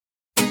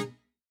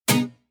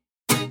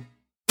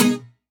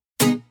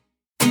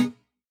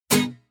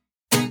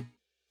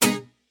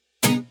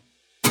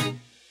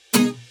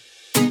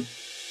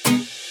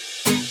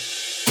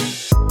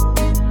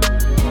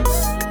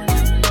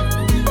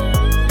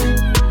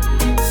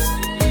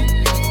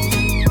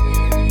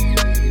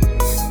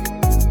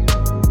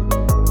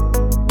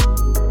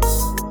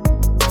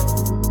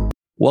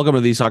Welcome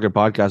to the Soccer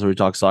Podcast, where we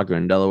talk soccer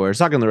in Delaware,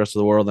 soccer in the rest of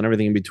the world, and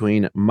everything in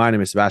between. My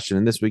name is Sebastian,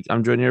 and this week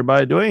I'm joined here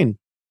by Dwayne.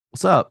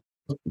 What's up?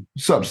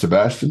 What's up,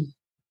 Sebastian?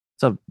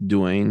 What's up,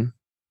 Dwayne?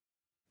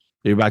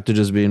 You're back to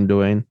just being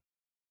Dwayne?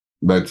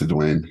 Back to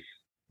Dwayne.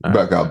 All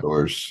Back right.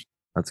 Outdoors.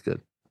 That's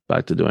good.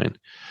 Back to Dwayne.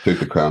 Take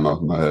the crown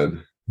off my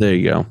head. There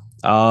you go.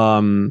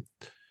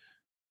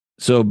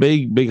 So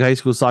big high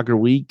school soccer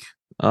week,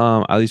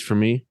 at least for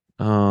me.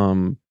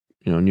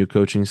 New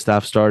coaching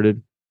staff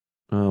started,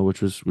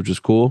 which was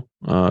cool.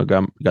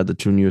 Got the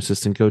two new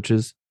assistant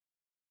coaches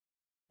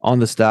on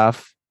the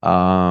staff.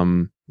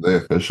 They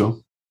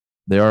official?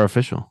 They are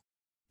official.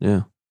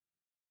 Yeah.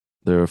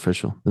 They're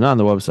official. They're not on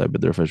the website, but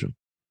they're official.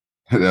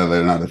 No,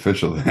 they're not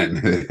official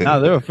then.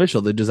 No, they're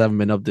official. They just haven't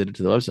been updated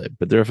to the website,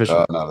 but they're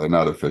official. No, they're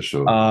not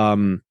official.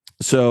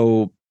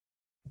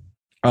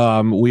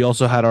 We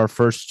also had our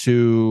first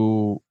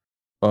two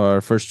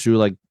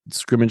like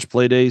scrimmage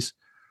play days.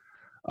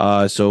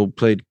 So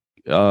played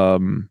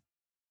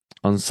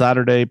on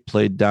Saturday,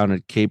 played down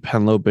at Cape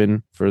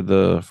Henlopen for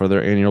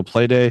their annual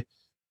play day.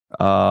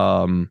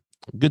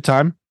 Good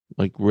time,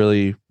 like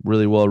really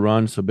well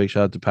run. So big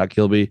shout out to Pat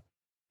Kilby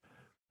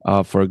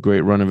for a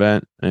great run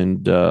event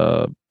and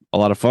a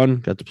lot of fun.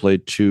 Got to play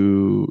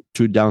two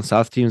down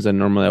south teams that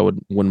normally I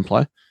wouldn't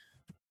play.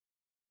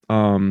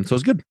 So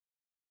it's good.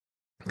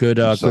 Good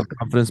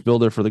confidence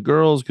builder for the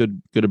girls.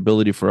 Good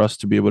ability for us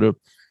to be able to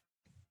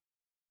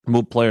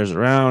move players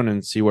around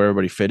and see where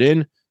everybody fit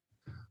in.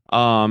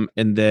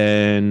 And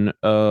then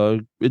a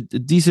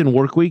decent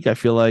work week. I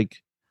feel like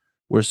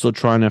we're still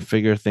trying to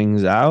figure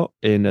things out.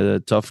 In a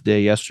tough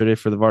day yesterday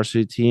for the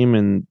varsity team,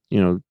 and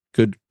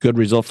good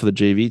result for the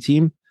JV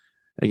team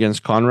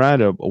against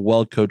Conrad, a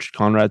well coached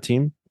Conrad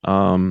team.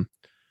 So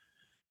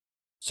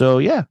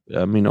yeah,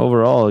 I mean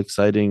overall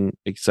exciting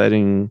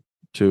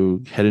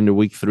to head into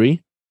week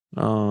 3.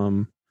 We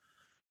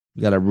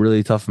got a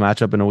really tough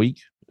matchup in a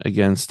week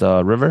against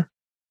River,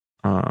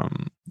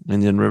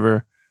 Indian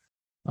River.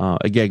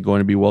 Again, going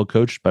to be well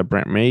coached by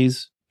Brent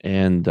Mays,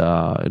 and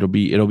it'll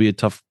be a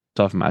tough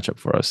matchup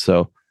for us.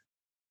 So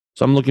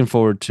I'm looking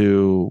forward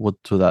to what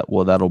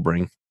that'll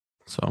bring.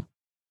 So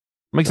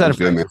I'm excited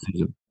for high school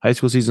season. High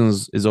school season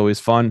is always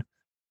fun.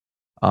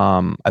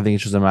 I think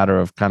it's just a matter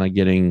of kind of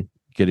getting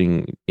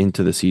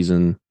into the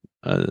season.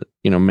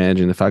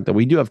 Managing the fact that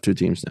we do have 2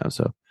 teams now,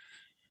 so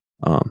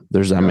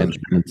there's that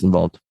management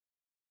involved.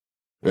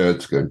 Yeah,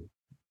 it's good.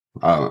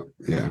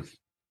 Yeah.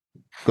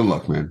 Good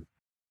luck, man.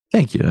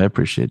 Thank you. I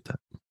appreciate that.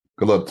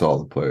 Good luck to all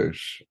the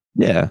players.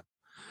 Yeah.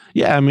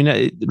 I mean,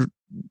 and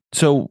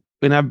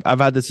I've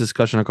had this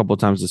discussion a couple of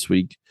times this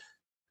week,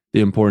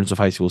 the importance of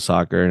high school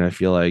soccer, and I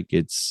feel like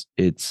it's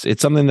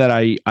something that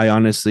I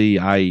honestly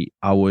I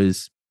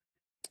was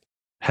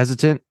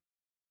hesitant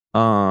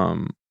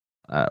when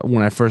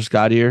I first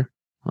got here,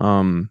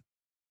 but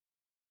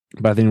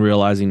I think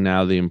realizing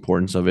now the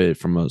importance of it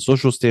from a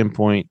social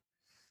standpoint,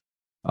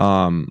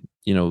 the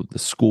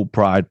school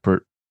pride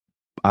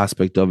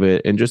aspect of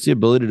it, and just the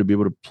ability to be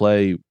able to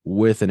play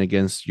with and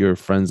against your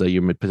friends that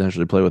you may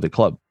potentially play with a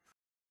club.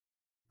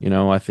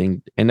 I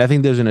think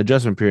there's an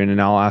adjustment period,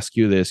 and I'll ask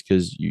you this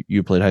because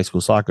you played high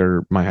school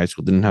soccer. My high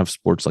school didn't have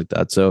sports like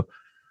that. So,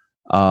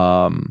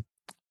 how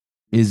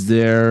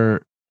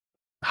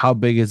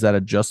big is that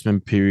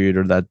adjustment period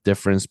or that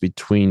difference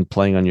between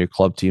playing on your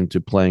club team to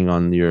playing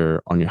on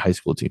your high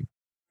school team?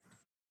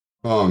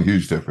 Oh,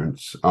 huge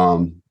difference.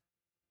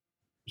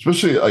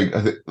 Especially I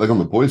think like on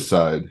the boys'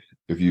 side,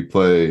 if you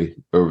play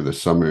over the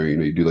summer,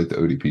 you do like the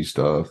ODP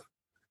stuff,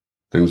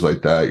 things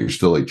like that. You're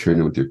still like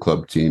training with your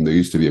club team. There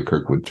used to be a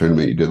Kirkwood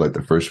tournament. You did like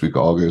the first week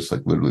of August,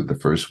 like literally the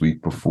first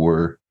week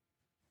before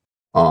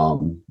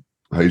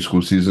high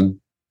school season.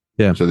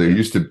 Yeah. So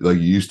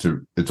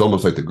it's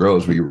almost like the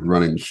girls where you're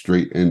running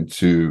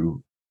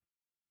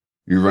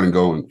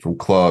going from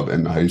club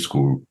and high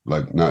school,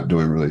 like not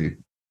really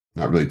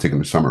taking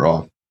the summer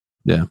off.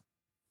 Yeah.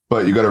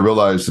 But you got to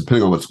realize,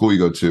 depending on what school you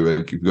go to,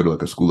 like if you go to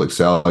like a school like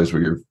Sally's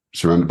where you're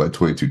surrounded by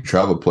 22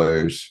 travel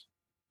players,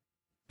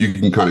 you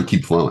can kind of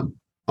keep flowing.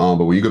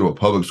 But when you go to a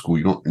public school,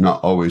 you're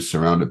not always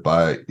surrounded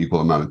by equal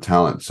amount of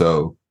talent.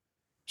 So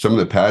some of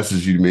the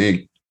passes you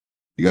make,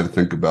 you got to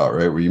think about,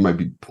 right? Where you might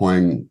be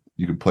playing,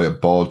 you could play a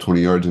ball 20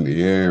 yards in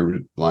the air,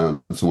 rely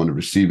on someone to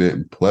receive it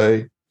and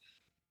play.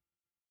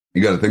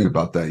 You got to think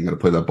about that. You got to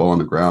play that ball on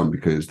the ground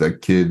because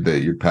that kid that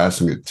you're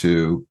passing it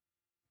to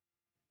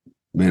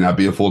may not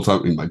be a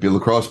full-time, he might be a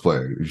lacrosse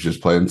player. He's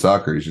just playing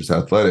soccer. He's just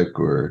athletic,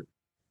 or,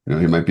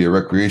 he might be a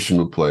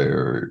recreational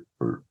player,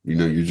 or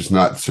you're just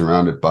not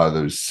surrounded by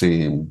those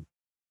same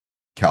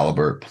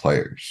caliber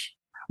players.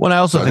 Well, I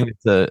also think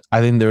I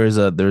think there's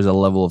a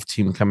level of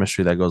team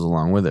chemistry that goes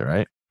along with it,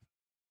 right?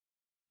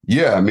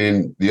 Yeah. I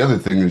mean, the other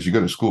thing is you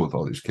go to school with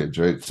all these kids,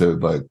 right? So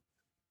like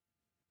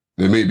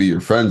they may be your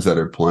friends that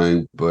are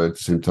playing, but at the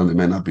same time, they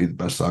may not be the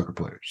best soccer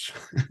players.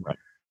 Right.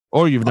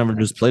 Or you've never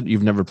played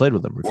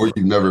with them before. Or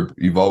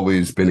you've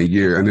always been a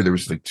year. I knew there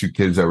was like 2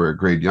 kids that were a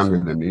grade younger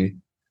than me.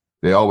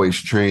 They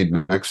always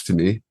trained next to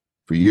me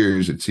for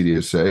years at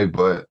CDSA,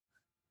 but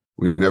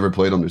we've never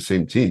played on the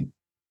same team.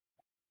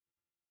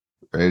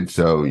 right?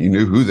 So you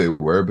knew who they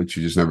were, but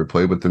you just never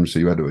played with them. So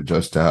you had to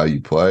adjust to how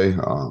you play.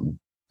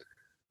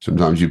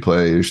 Sometimes you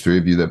play, there's three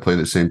of you that play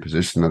the same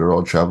position that are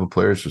all travel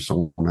players. So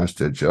someone has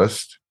to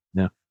adjust.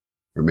 Yeah.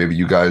 Or maybe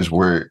you guys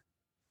weren't,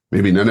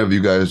 maybe none of you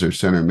guys are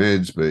center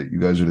mids, but you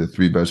guys are the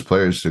three best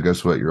players. So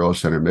guess what? You're all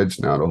center mids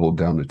now to hold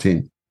down the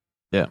team.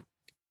 Yeah.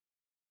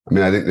 I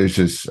mean, I think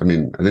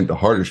I think the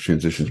hardest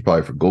transition is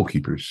probably for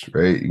goalkeepers,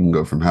 right? You can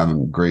go from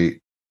having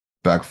great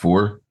back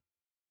four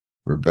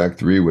or back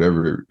three,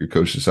 whatever your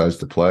coach decides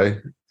to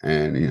play.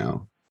 And,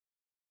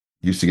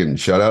 used to getting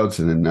shutouts,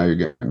 and then now you're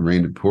getting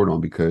rained and poured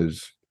on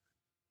because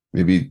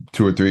maybe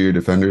 2 or 3 year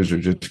defenders are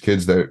just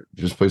kids that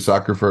just play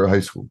soccer for a high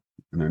school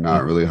and they're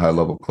not really high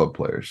level club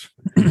players.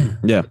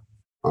 Yeah.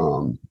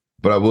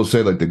 But I will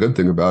say, like, the good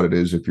thing about it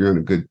is if you're in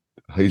a good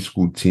high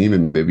school team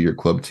and maybe your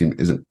club team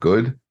isn't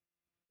good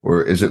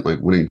or isn't like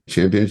winning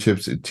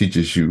championships, it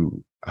teaches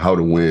you how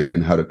to win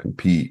and how to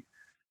compete.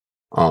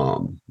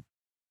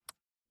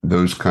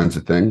 Those kinds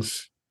of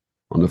things.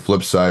 On the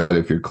flip side,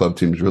 if your club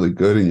team is really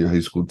good and your high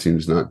school team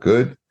is not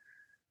good, it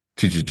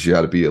teaches you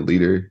how to be a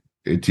leader.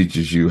 It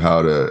teaches you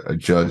how to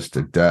adjust,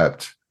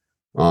 adapt,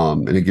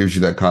 and it gives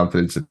you that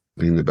confidence of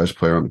being the best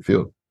player on the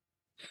field.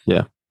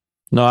 Yeah.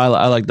 No,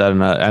 I like that,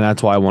 and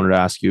that's why I wanted to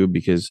ask you,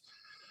 because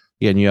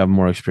again, you have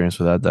more experience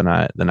with that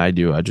than I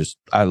do.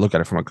 I look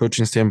at it from a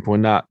coaching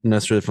standpoint, not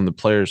necessarily from the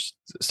players'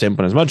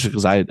 standpoint as much,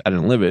 because I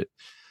didn't live it.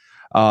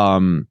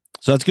 So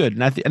that's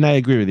good, and I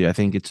agree with you. I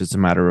think it's just a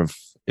matter of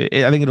I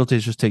think it'll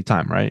just take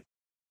time, right?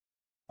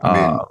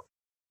 I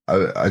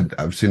mean,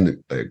 I've seen it,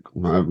 like,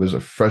 when I was a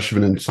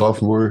freshman and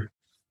sophomore,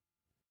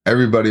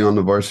 everybody on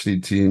the varsity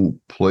team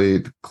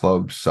played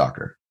club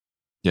soccer.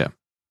 Yeah,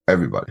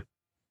 everybody.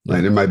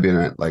 Like, there might be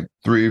like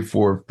 3,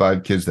 4,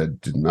 5 kids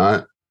that did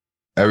not.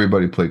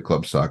 Everybody played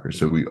club soccer.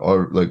 So we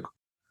are like,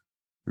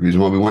 the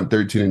reason why we went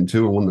 13-2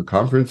 and won the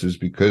conference is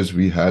because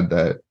we had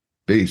that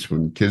base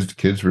when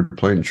kids were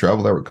playing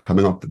travel that were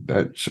coming off the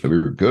bench. So we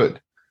were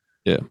good.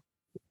 Yeah.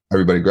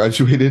 Everybody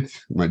graduated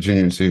my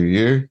junior and senior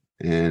year,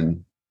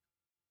 and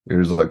there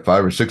was like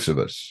 5 or 6 of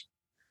us.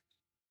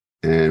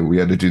 And we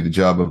had to do the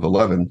job of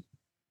 11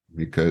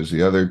 because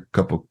the other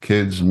couple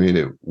kids made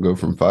it go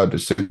from 5 to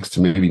 6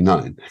 to maybe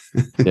 9.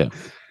 Yeah.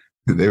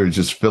 They were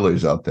just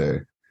fillers out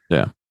there.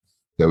 Yeah.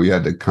 So we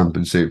had to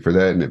compensate for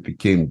that, and it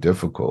became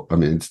difficult. I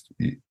mean,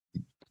 you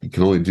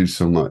can only do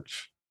so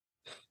much.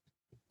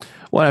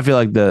 Well, I feel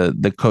like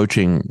the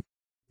coaching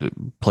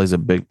plays a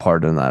big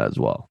part in that as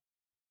well.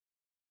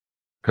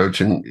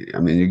 Coaching, I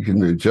mean, you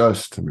can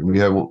adjust. I mean, we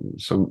had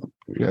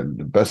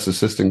the best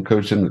assistant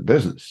coach in the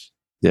business.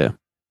 Yeah.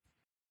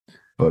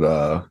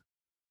 But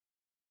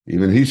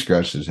even he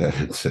scratched his head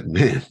and said,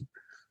 man.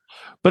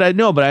 But I'm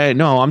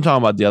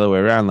talking about the other way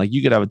around. Like,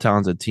 you could have a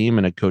talented team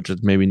and a coach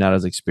that's maybe not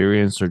as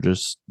experienced, or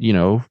just,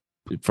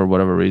 for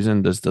whatever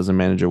reason, just doesn't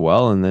manage it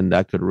well. And then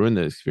that could ruin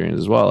the experience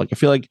as well. Like, I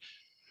feel like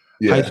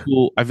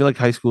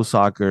high school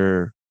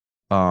soccer,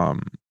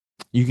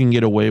 you can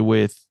get away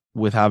with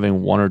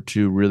having 1 or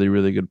 2 really,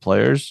 really good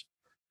players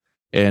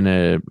and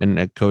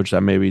a coach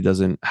that maybe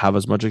doesn't have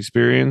as much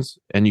experience,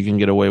 and you can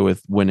get away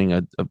with winning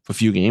a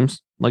few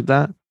games like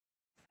that.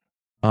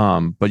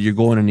 But you're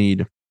going to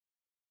need,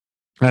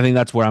 I think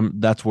that's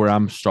where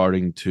I'm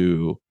starting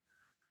to,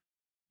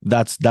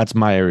 that's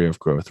my area of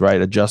growth, right?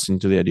 Adjusting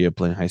to the idea of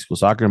playing high school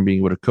soccer and being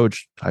able to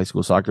coach high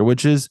school soccer,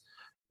 which is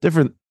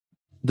different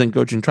than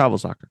coaching travel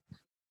soccer.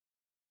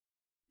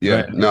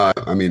 Yeah, right? no,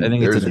 I mean, I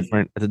think it's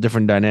a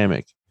different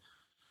dynamic.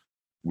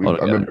 I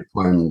remember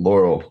playing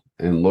Laurel,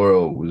 and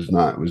Laurel was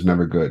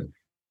never good.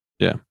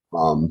 Yeah.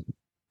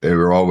 They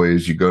were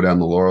always, you go down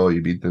the Laurel,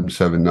 you beat them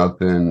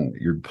 7-0.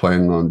 You're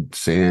playing on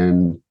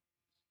sand.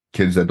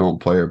 Kids that don't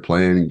play are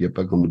playing, and get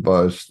back on the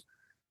bus,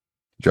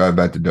 drive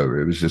back to Dover.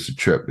 It was just a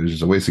trip. It was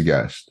just a waste of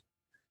gas.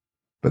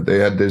 But they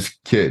had this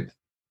kid,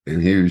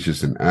 and he was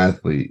just an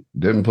athlete.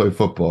 Didn't play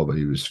football, but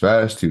he was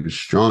fast. He was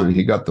strong. And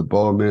he got the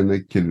ball, man.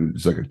 That kid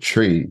was like a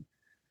train.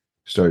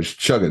 Starts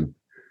chugging.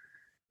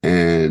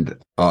 And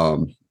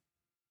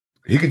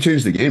he could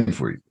change the game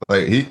for you.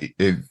 Like,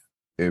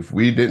 if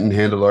we didn't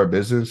handle our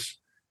business,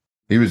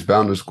 he was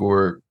bound to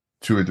score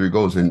 2 or 3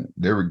 goals. And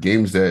there were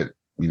games that,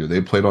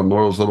 they played on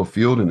Laurel's little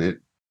field, and it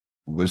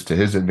was to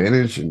his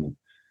advantage. And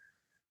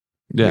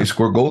they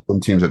scored goals on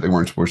teams that they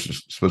weren't supposed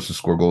to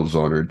score goals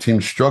on, or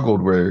teams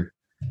struggled where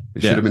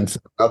it should have been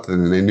 7-0,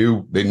 and they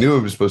knew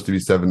it was supposed to be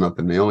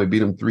 7-0. They only beat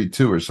them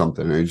 3-2 or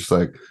something. And it's just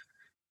like,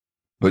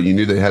 but you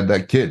knew they had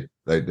that kid.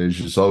 Like, there's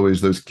just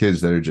always those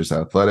kids that are just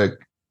athletic,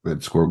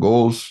 that score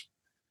goals,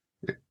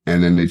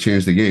 and then they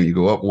change the game. You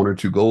go up 1 or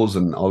 2 goals,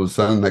 and all of a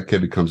sudden that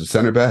kid becomes a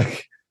center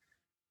back,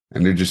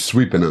 and they're just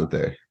sweeping out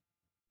there.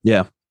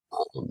 Yeah.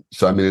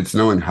 So, I mean, it's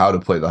knowing how to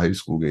play the high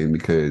school game,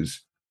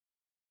 because,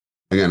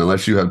 again,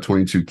 unless you have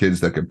 22 kids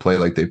that can play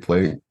like they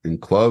play in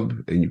club,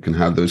 and you can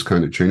have those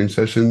kind of training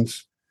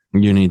sessions,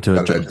 you need to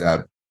adapt.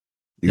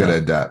 You got to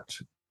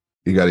adapt.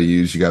 You got to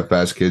you got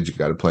fast kids. You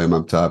got to play them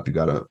up top. You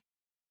got to,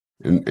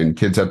 and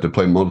kids have to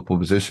play multiple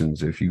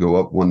positions. If you go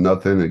up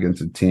 1-0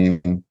 against a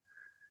team,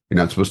 you're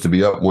not supposed to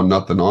be up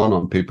 1-0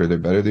 on paper. They're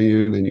better than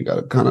you. Then you got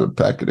to kind of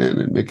pack it in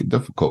and make it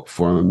difficult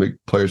for them and make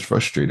players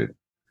frustrated.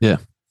 Yeah.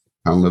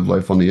 Kind of live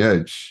life on the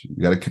edge.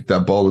 You got to kick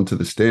that ball into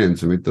the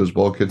stands and make those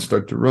ball kids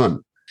start to run.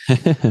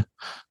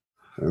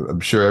 I'm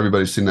sure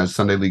everybody's seen that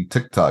Sunday League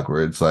TikTok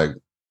where it's like,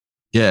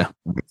 yeah,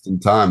 in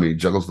time he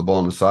juggles the ball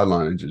on the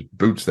sideline and just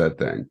boots that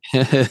thing.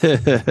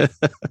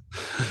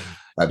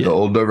 At the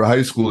old Dover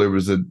High School, there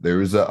was a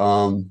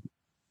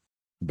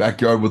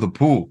backyard with a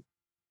pool.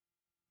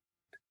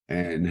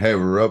 And hey,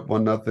 we're up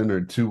 1-0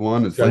 or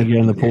 2-1. It's trying to get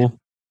in the pool.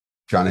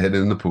 Trying to hit it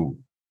in the pool.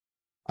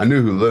 I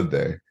knew who lived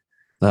there.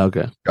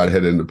 Okay. Got to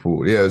hit it in the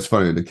pool. Yeah, it's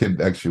funny. The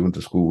kid actually went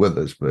to school with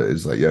us, but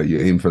it's like, yo, you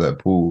aim for that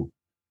pool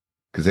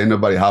because ain't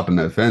nobody hopping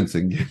that fence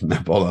and getting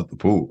that ball out the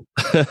pool.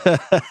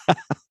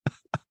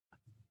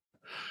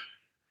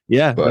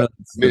 Yeah, but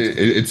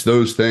it's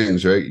those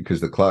things, right?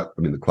 Because the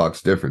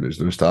clock's different. There's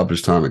no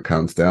stoppage time. It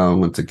counts down.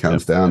 Once it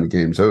counts down, the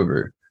game's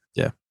over.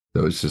 Yeah.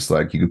 So it's just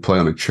like you could play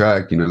on a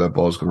track, that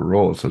ball's going to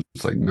roll. So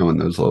it's like knowing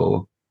those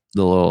little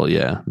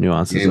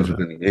nuances games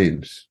within the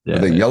games. Yeah.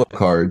 But then yellow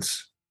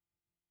cards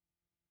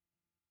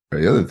are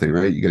the other thing,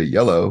 right? You get a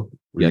yellow.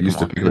 You're used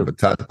to picking up a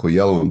tactical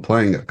yellow and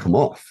playing it come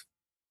off.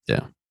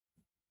 Yeah.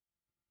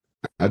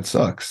 That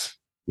sucks.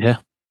 Yeah.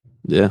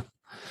 Yeah.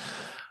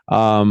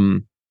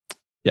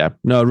 Yeah,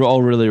 no,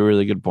 all really,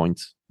 really good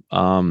points.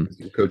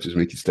 Coaches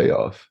make you stay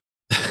off.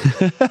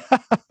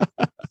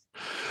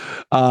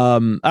 All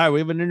right, we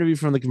have an interview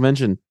from the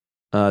convention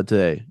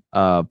today.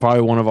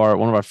 Probably one of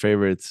our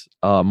favorites.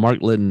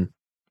 Mark Litton.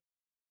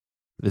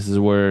 This is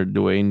where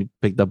Dwayne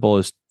picked up all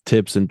his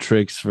tips and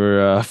tricks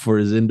for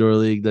his indoor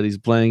league that he's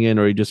playing in,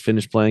 or he just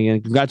finished playing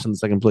in. Congrats on the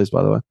second place,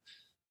 by the way.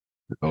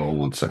 Oh,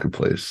 won second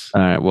place.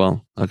 All right,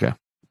 well, okay.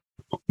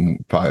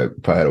 Probably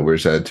had a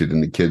worse attitude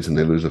than the kids, and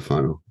they lose the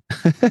final.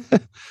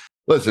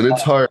 Listen,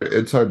 it's hard.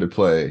 It's hard to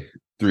play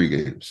 3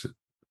 games.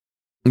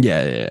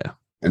 Yeah.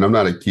 And I'm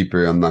not a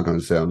keeper. I'm not going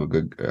to say I am a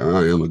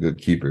good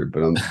keeper,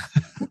 but I'm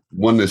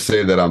one to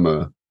say that I'm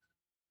going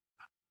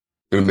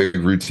to make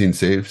routine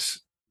saves.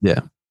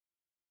 Yeah.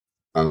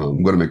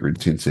 I'm going to make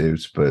routine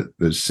saves, but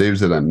the saves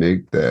that I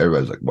make that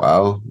everybody's like,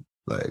 wow,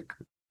 like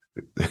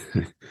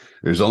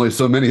there's only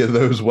so many of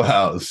those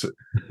wows.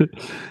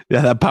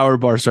 Yeah, that power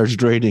bar starts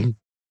draining.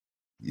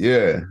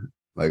 Yeah.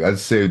 Like I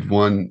saved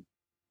one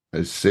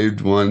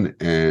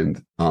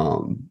and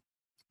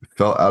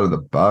fell out of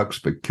the box,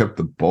 but kept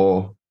the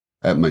ball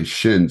at my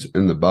shins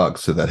in the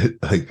box so that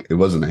it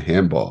wasn't a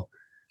handball.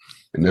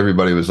 And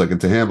everybody was like,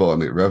 it's a handball.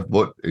 And the ref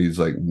looked, and he's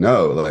like,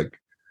 no, like,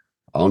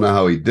 I don't know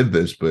how he did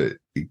this, but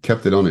he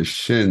kept it on his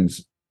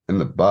shins in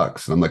the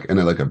box. And I'm like in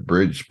a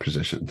bridge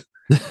position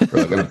or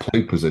like in a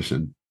plank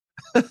position.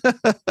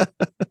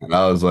 And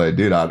I was like,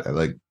 dude, I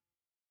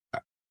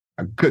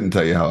couldn't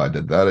tell you how I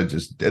did that. I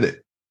just did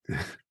it.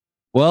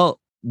 Well,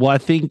 I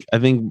think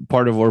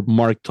part of what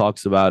Mark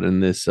talks about in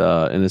this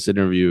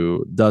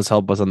interview does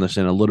help us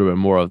understand a little bit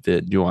more of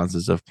the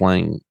nuances of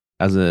playing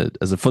as a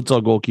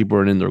futsal goalkeeper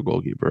or an indoor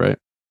goalkeeper, right?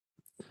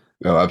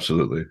 Oh,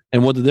 absolutely.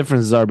 And what the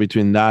differences are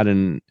between that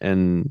and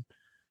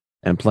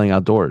playing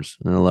outdoors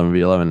in an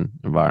 11v11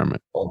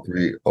 environment. All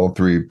three.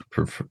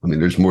 I mean,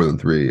 there's more than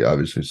 3.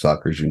 Obviously,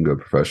 soccer, you can go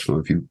professional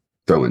if you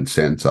throw in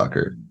sand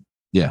soccer.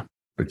 Yeah.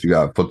 But you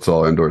got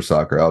futsal, indoor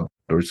soccer,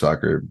 outdoor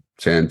soccer,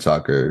 sand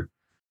soccer.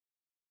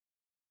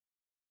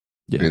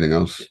 Yeah. Anything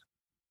else?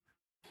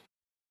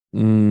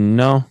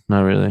 No,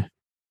 not really.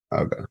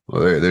 Okay.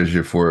 Well, there's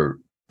your 4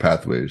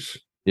 pathways.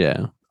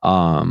 Yeah.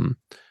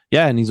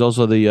 Yeah, and he's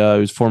also he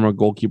was former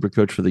goalkeeper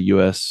coach for the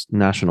U.S.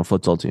 national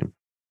futsal team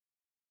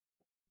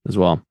as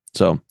well.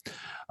 So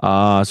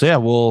yeah,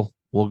 we'll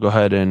go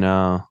ahead and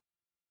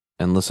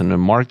listen to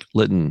Mark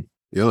Litton.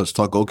 Yeah, let's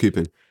talk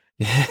goalkeeping.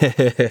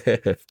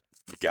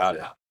 Got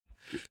it.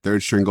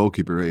 3rd string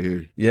goalkeeper right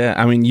here. Yeah,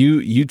 I mean,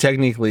 you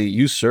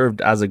technically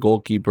served as a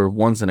goalkeeper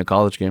once in a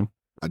college game.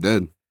 I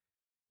did.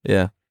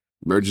 Yeah.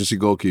 Emergency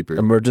goalkeeper.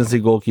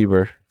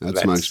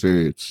 That's my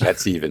experience.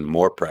 That's even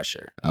more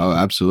pressure. Oh,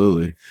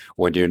 absolutely.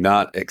 When you're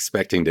not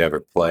expecting to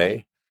ever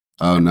play.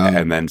 Oh no.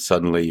 And then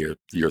suddenly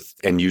you're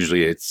and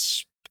usually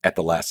it's at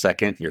the last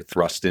second you're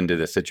thrust into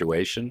the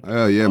situation.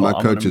 Oh yeah, my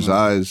coach's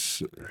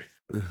eyes.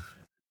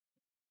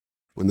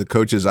 When the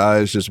coach's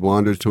eyes just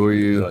wander toward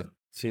you,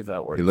 see if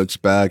that works. He looks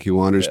back, he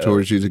wanders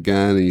towards you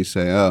again, and you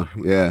say, "Oh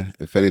yeah,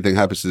 if anything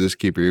happens to this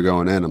keeper, you're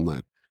going in." I'm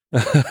like,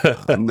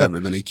 I've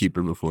never been a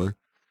keeper before.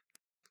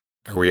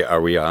 Are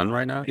we on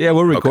right now? Yeah,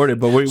 we're recorded,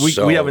 but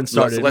we haven't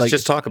started. Let's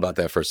just talk about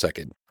that for a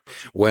second.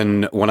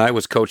 When I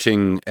was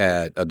coaching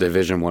at a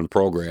Division I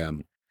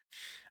program,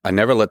 I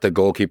never let the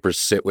goalkeepers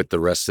sit with the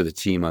rest of the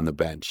team on the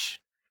bench.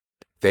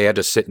 They had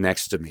to sit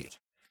next to me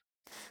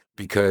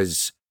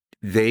because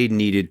they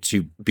needed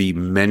to be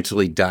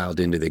mentally dialed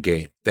into the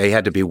game. They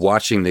had to be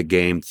watching the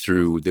game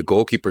through the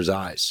goalkeeper's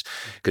eyes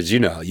because you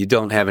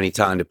don't have any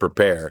time to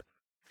prepare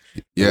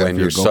when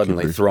you're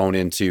suddenly thrown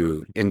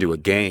into a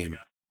game.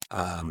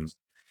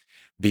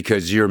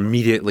 Because you're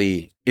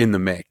immediately in the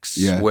mix.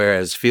 Yeah.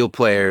 Whereas field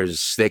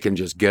players, they can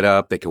just get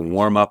up, they can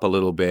warm up a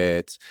little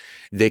bit,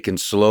 they can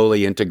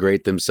slowly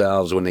integrate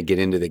themselves when they get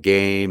into the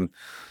game.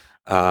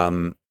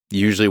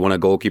 Usually when a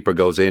goalkeeper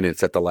goes in,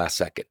 it's at the last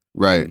second.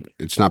 Right.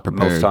 It's not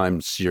prepared. Most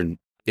times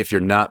if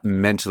you're not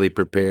mentally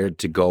prepared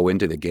to go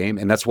into the game,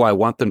 and that's why I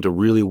want them to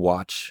really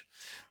watch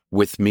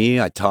with me.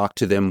 I talk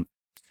to them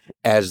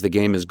as the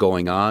game is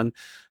going on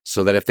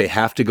so that if they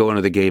have to go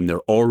into the game, they're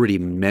already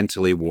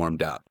mentally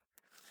warmed up.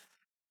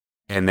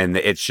 And then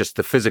it's just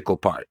the physical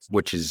part,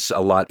 which is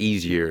a lot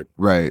easier.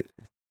 Right.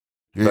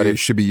 But it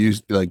should be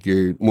used like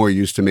you're more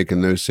used to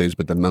making those saves,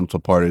 but the mental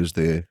part is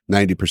the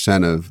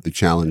 90% of the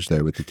challenge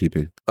there with the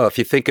keeping. If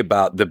you think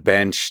about the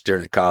bench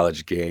during a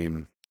college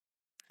game,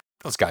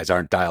 those guys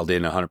aren't dialed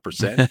in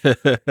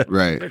 100%.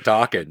 Right. They're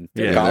talking.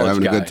 They're college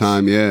having guys. a good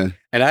time. Yeah.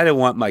 And I didn't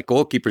want my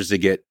goalkeepers to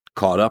get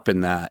caught up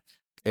in that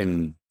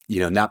and,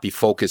 not be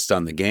focused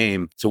on the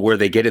game to where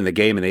they get in the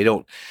game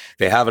and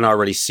they haven't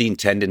already seen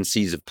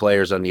tendencies of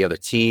players on the other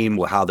team,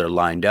 how they're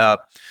lined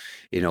up,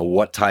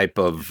 what type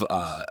of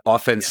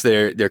offense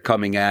they're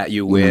coming at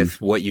you with,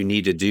 what you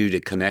need to do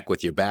to connect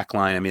with your back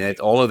line. I mean,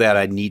 all of that,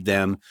 I need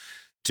them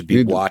to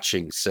be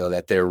watching so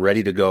that they're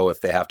ready to go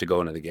if they have to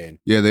go into the game.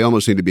 Yeah, they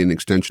almost need to be an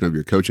extension of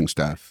your coaching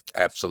staff.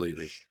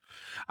 Absolutely.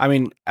 I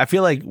mean, I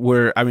feel like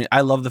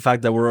I love the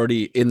fact that we're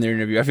already in the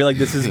interview. I feel like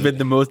this has been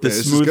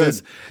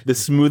the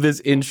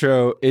smoothest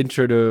intro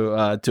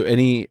to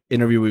any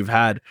interview we've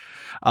had.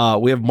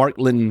 We have Mark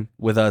Litton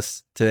with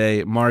us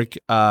today. Mark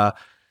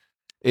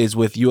is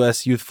with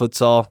U.S. Youth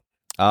Futsal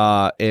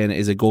and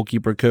is a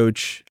goalkeeper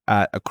coach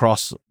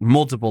across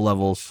multiple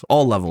levels,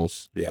 all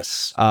levels.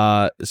 Yes.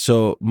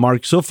 So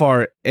Mark, so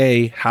far,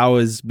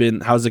 how's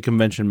the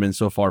convention been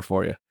so far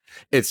for you?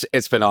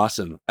 It's been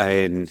awesome.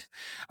 And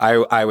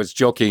I was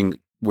joking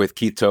with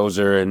Keith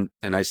Tozer and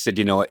I said,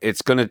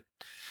 it's going to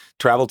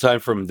travel time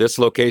from this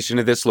location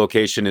to this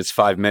location is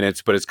 5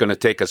 minutes, but it's going to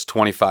take us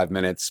 25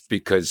 minutes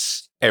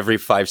because every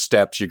 5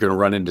 steps you're going to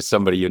run into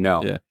somebody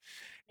Yeah.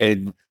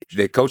 And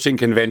the coaching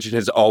convention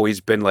has always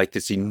been like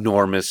this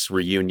enormous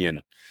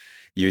reunion.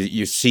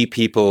 You see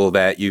people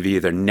that you've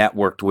either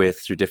networked with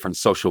through different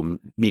social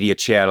media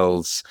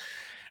channels,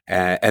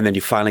 and then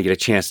you finally get a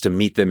chance to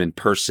meet them in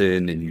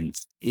person. And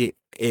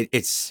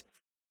it's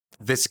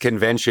this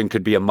convention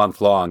could be a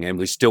month long, and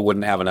we still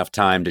wouldn't have enough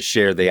time to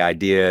share the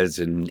ideas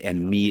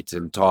and meet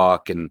and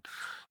talk. And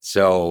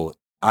so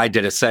I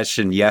did a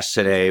session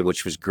yesterday,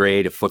 which was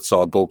great, a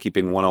Futsal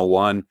Goalkeeping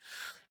 101.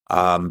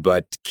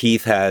 But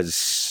Keith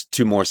has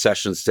 2 more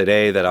sessions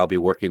today that I'll be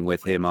working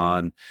with him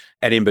on.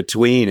 And in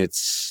between,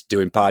 it's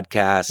doing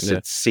podcasts,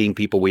 It's seeing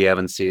people we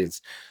haven't seen.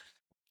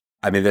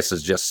 This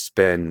has just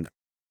been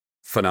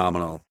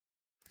phenomenal.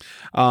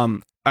 All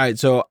right.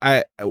 So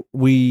I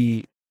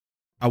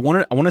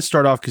want to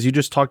start off because you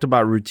just talked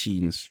about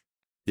routines.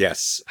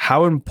 Yes.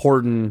 How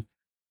important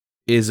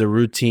is a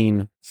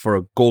routine for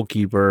a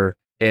goalkeeper?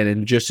 And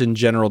in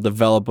general,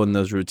 developing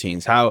those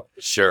routines.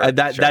 Sure.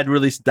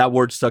 That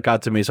word stuck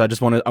out to me. So I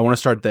want to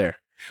start there.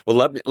 Well,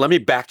 let me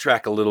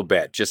backtrack a little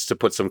bit just to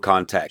put some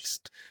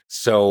context.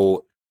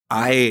 So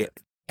I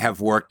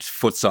have worked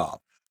futsal.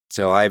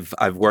 So I've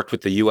worked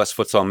with the U.S.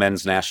 Futsal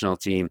men's national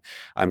team.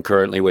 I'm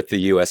currently with the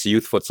U.S.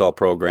 Youth Futsal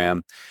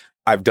program.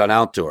 I've done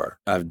outdoor.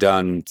 I've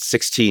done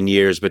 16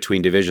 years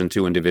between Division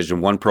II and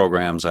Division I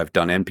programs. I've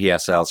done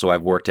NPSL. So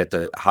I've worked at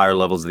the higher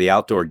levels of the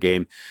outdoor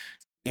game.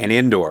 And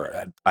indoor,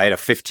 I had a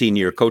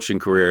 15-year coaching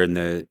career in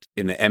the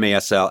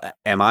MASL,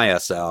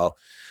 MISL.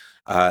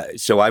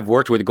 So I've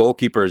worked with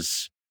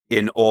goalkeepers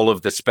in all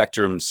of the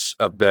spectrums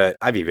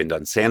I've even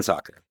done sand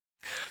soccer.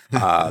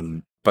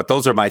 But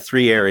those are my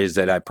 3 areas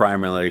that I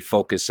primarily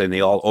focus, and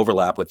they all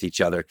overlap with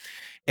each other.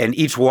 And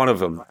each one of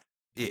them,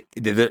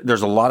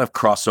 there's a lot of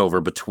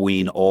crossover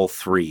between all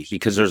 3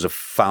 because there's a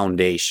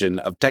foundation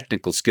of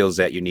technical skills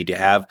that you need to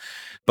have,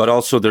 but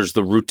also there's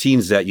the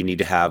routines that you need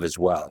to have as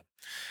well.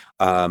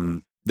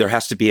 There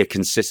has to be a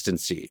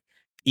consistency.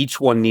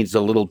 Each one needs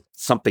a little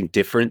something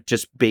different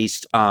just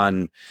based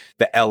on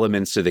the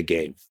elements of the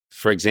game.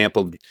 For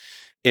example,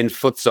 in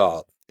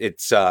futsal,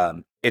 it's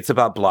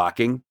about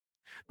blocking,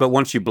 but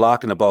once you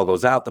block and the ball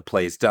goes out, the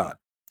play is done.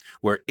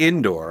 Where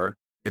indoor,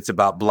 it's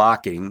about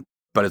blocking,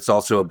 but it's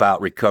also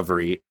about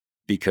recovery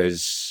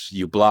because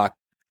you block,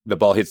 the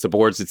ball hits the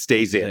boards, it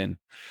stays in.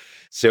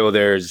 So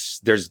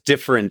there's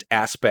different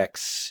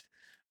aspects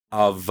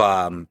of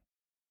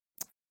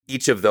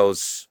each of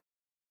those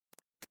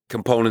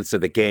components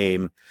of the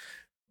game,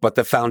 but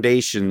the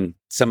foundation,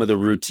 some of the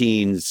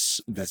routines,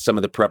 some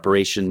of the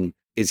preparation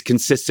is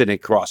consistent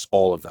across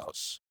all of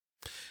those.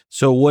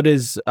 So what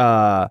is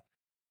at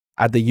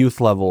the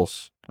youth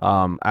levels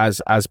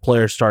as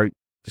players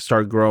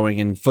start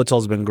growing, and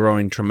futsal's been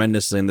growing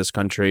tremendously in this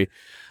country,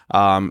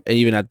 and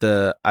even at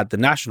the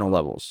national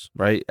levels,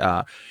 right?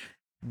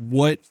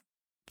 What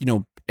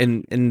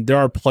and there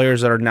are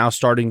players that are now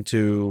starting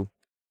to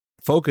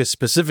focus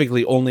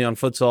specifically only on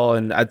futsal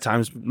and at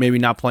times maybe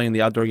not playing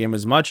the outdoor game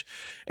as much.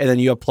 And then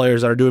you have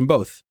players that are doing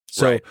both.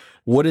 So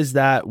what is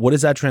that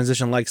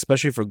transition like,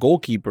 especially for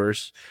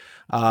goalkeepers?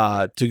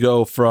 to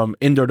go from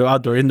indoor to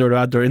outdoor, indoor to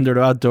outdoor, indoor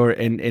to outdoor,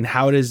 and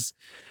how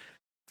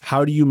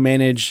do you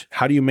manage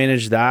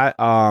that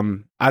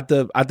at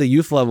the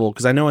youth level?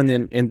 Because I know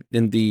in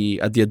the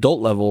at the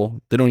adult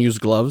level they don't use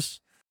gloves.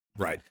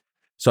 Right.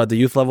 So at the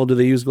youth level, do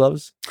they use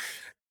gloves?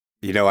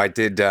 I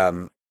did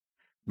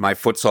my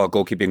futsal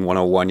goalkeeping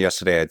 101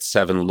 yesterday. I had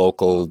 7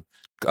 local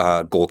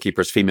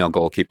goalkeepers, female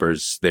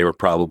goalkeepers. They were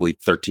probably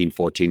 13,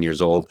 14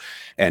 years old,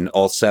 and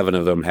all 7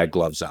 of them had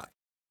gloves on.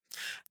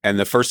 And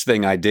the first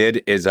thing I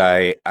did is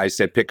I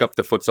said, pick up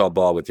the futsal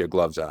ball with your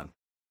gloves on.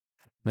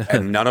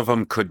 And none of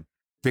them could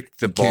pick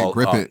the ball Can't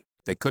grip up. it.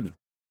 They couldn't.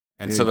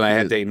 And Yeah, so then I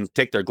had to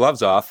take their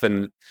gloves off.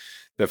 And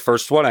the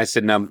first one, I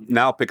said,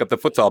 now pick up the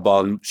futsal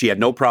ball. And she had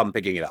no problem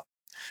picking it up.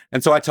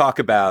 And so I talk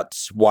about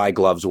why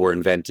gloves were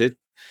invented.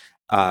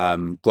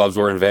 Gloves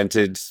were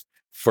invented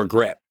for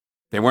grip.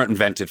 They weren't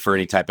invented for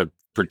any type of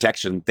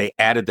protection. They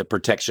added the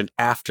protection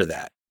after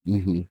that.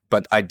 Mm-hmm.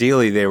 But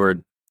ideally, they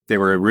were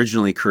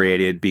originally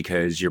created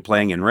because you're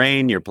playing in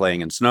rain, you're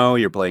playing in snow,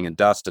 you're playing in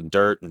dust and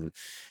dirt,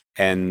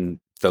 and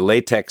the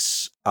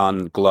latex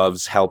on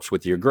gloves helps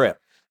with your grip.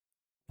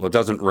 Well, it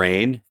doesn't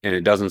rain and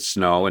it doesn't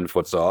snow in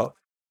futsal,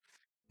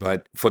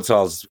 but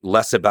futsal's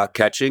less about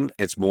catching,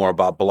 it's more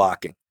about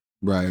blocking.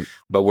 Right.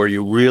 But where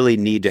you really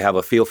need to have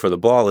a feel for the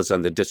ball is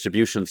on the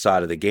distribution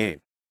side of the game.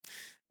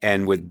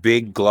 And with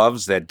big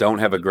gloves that don't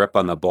have a grip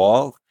on the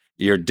ball,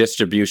 your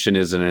distribution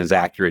isn't as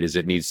accurate as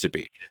it needs to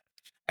be.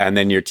 And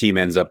then your team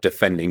ends up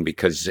defending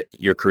because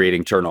you're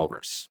creating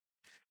turnovers.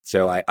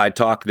 So I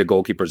talk the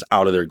goalkeepers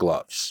out of their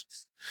gloves.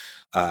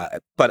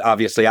 But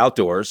obviously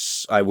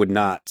outdoors, I would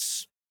not.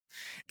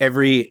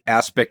 Every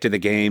aspect of the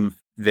game,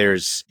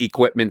 there's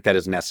equipment that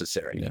is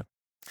necessary.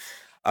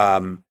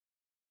 Yeah.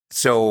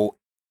 So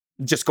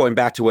just going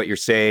back to what you're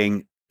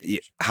saying,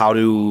 how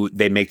do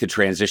they make the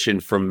transition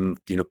from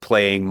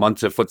playing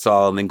months of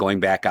futsal and then going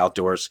back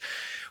outdoors?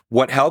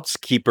 What helps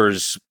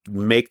keepers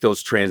make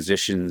those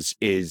transitions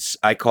is,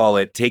 I call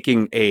it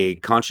taking a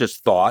conscious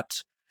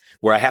thought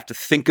where I have to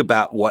think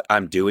about what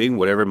I'm doing,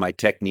 whatever my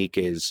technique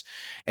is,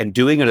 and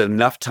doing it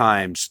enough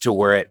times to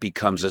where it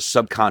becomes a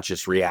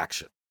subconscious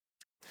reaction.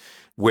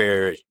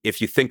 Where if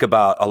you think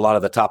about a lot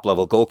of the top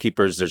level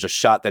goalkeepers, there's a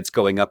shot that's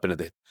going up into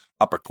the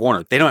upper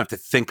corner. They don't have to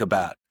think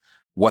about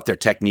what their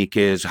technique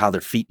is, how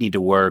their feet need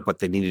to work, what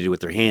they need to do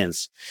with their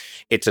hands.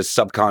 It's a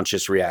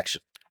subconscious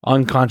reaction.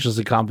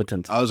 Unconsciously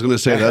competent. I was going to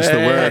say that's the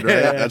word,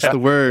 right? That's the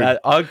word.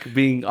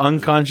 Being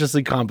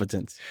unconsciously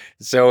competent.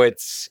 So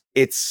it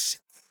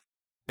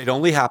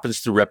only happens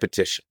through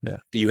repetition. Yeah.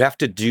 You have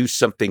to do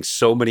something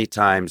so many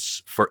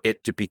times for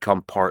it to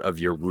become part of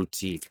your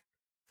routine.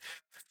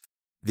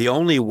 The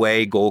only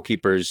way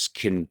goalkeepers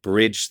can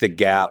bridge the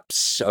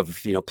gaps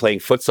of playing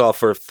futsal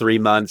for 3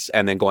 months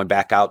and then going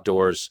back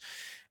outdoors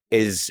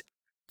is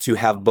to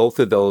have both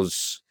of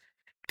those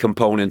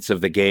components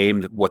of the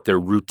game, what their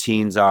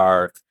routines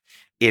are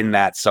in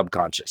that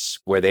subconscious,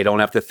 where they don't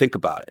have to think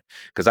about it.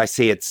 Because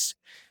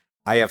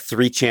I have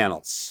 3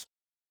 channels.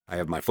 I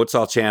have my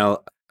futsal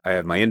channel, I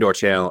have my indoor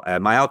channel, I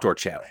have my outdoor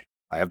channel.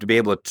 I have to be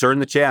able to turn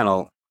the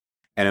channel,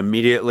 and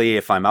immediately,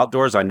 if I'm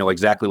outdoors, I know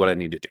exactly what I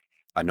need to do.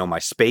 I know my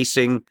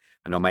spacing,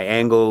 I know my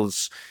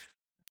angles,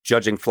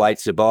 judging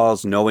flights of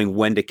balls, knowing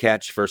when to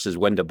catch versus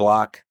when to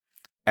block.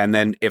 And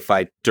then if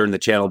I turn the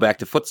channel back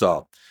to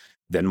futsal,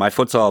 then my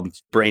futsal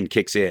brain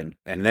kicks in.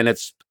 And then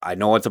I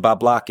know it's about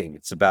blocking.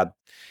 It's about,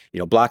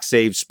 block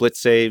saves, split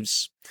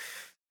saves.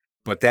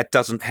 But that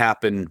doesn't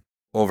happen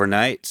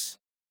overnight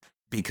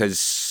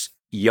because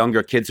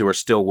younger kids who are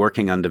still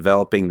working on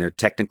developing their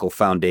technical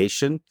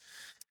foundation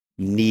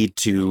need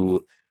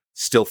to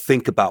still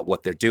think about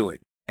what they're doing.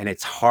 And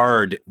it's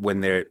hard when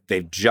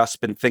they've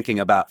just been thinking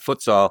about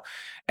futsal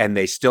and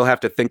they still have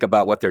to think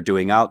about what they're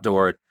doing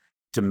outdoor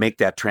to make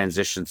that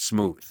transition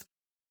smooth.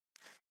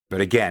 But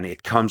again,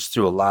 it comes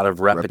through a lot of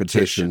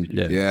repetition.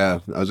 Yeah.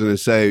 I was going to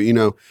say,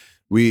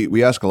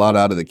 we ask a lot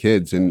out of the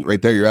kids, and right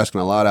there, you're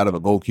asking a lot out of a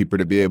goalkeeper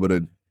to be able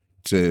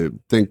to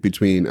think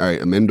between, all right,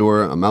 I'm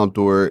indoor, I'm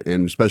outdoor,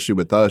 and especially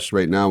with us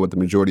right now, with the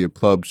majority of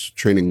clubs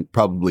training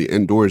probably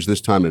indoors this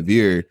time of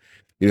year,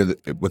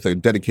 with a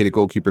dedicated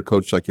goalkeeper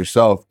coach like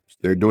yourself,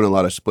 they're doing a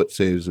lot of split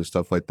saves and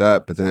stuff like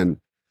that. But then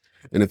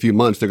in a few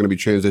months, they're going to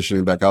be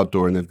transitioning back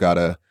outdoor, and they've got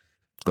to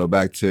go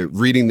back to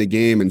reading the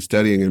game and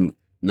studying and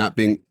not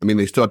being,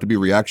 they still have to be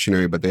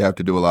reactionary, but they have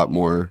to do a lot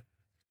more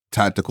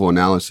tactical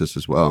analysis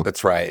as well.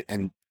 That's right.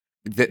 And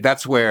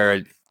that's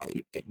where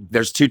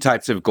there's 2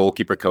 types of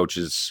goalkeeper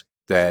coaches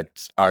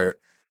that are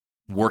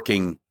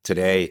working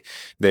today.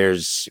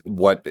 There's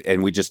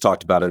and we just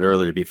talked about it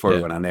earlier before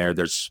we went on there.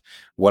 There's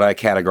what I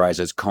categorize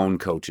as cone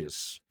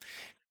coaches.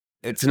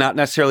 It's not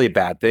necessarily a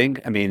bad thing.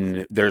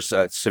 There's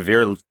a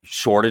severe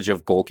shortage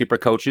of goalkeeper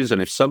coaches. And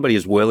if somebody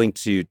is willing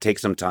to take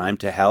some time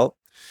to help,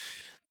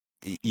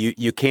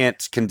 you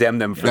can't condemn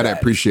them for that. You got to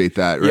appreciate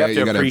that, right?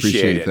 You got to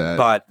appreciate that.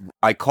 But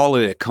I call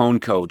it a cone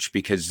coach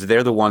because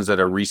they're the ones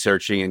that are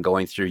researching and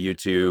going through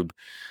YouTube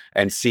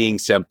and seeing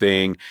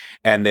something,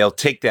 and they'll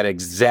take that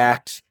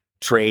exact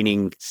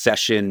training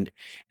session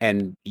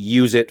and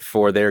use it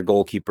for their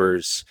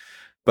goalkeepers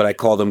but I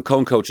call them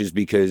cone coaches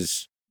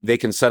because they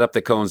can set up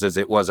the cones as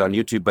it was on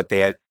YouTube, but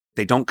they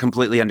don't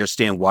completely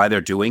understand why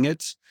they're doing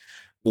it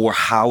or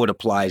how it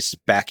applies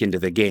back into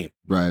the game.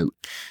 Right.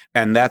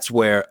 And that's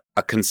where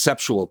a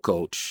conceptual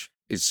coach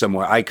is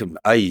somewhere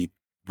I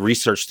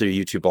research through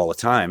YouTube all the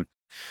time,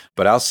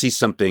 but I'll see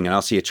something and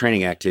I'll see a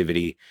training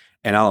activity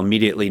and I'll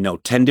immediately know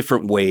 10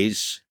 different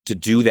ways to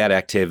do that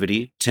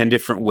activity, 10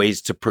 different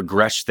ways to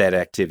progress that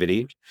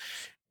activity,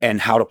 and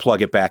how to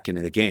plug it back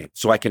into the game.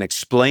 So I can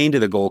explain to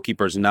the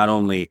goalkeepers not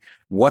only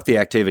what the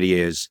activity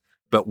is,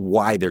 but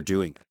why they're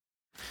doing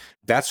it.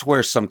 That's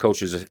where some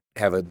coaches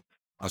have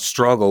a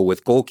struggle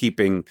with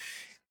goalkeeping.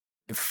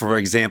 For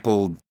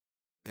example,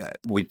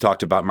 we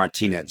talked about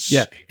Martinez,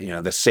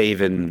 the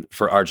save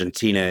for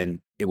Argentina,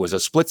 and it was a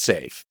split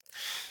save.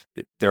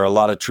 There are a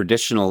lot of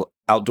traditional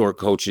outdoor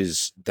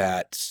coaches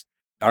that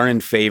are in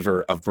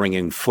favor of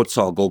bringing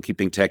futsal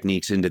goalkeeping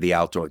techniques into the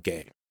outdoor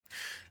game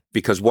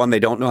because, one, they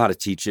don't know how to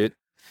teach it,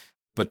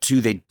 but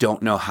two, they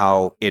don't know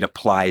how it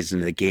applies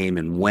in the game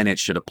and when it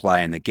should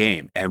apply in the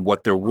game. And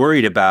what they're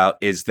worried about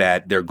is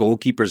that their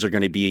goalkeepers are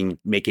going to be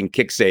making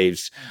kick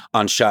saves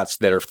on shots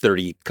that are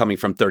coming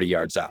from 30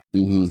 yards out.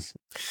 Mm-hmm.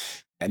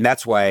 And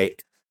that's why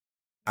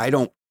I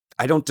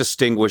don't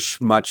distinguish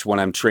much when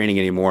I'm training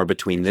anymore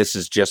between this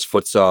is just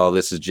futsal,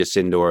 this is just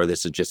indoor,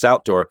 this is just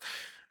outdoor.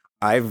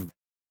 I've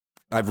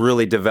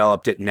really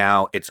developed it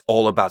now. It's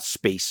all about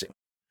spacing.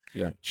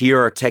 Yeah. Here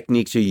are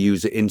techniques you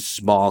use in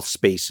small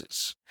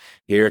spaces.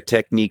 Here are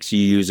techniques you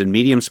use in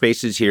medium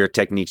spaces. Here are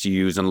techniques you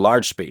use in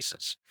large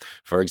spaces.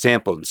 For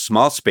example, in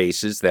small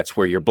spaces, that's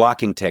where your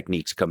blocking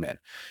techniques come in.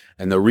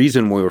 And the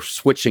reason we're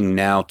switching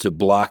now to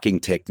blocking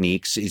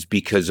techniques is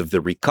because of the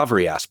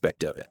recovery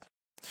aspect of it.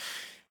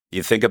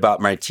 You think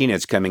about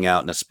Martinez coming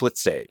out in a split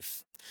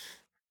save.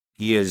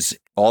 He is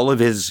all of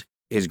his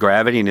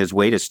gravity and his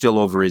weight is still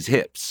over his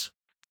hips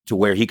to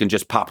where he can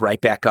just pop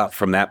right back up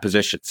from that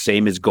position.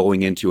 Same as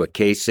going into a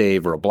K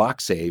save or a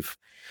block save.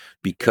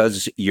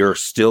 Because you're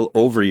still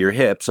over your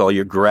hips, all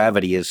your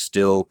gravity is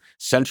still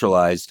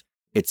centralized,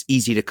 it's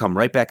easy to come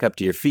right back up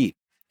to your feet.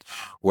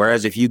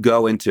 Whereas if you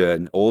go into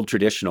an old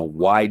traditional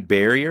wide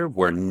barrier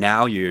where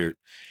now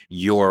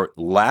your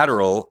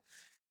lateral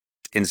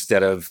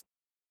instead of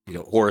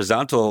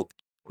horizontal,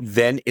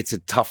 then it's a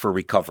tougher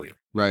recovery.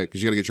 Right,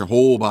 because you got to get your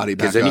whole body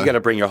back up. Because then you got to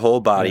bring your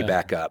whole body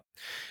back up.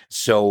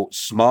 So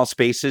small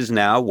spaces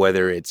now,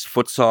 whether it's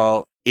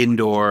futsal,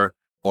 indoor,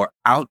 or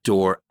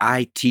outdoor,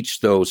 I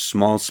teach those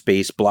small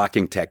space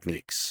blocking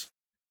techniques.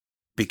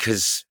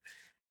 Because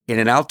in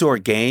an outdoor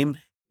game,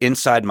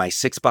 inside my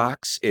 6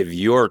 box, if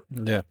you're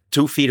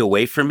 2 feet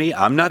away from me,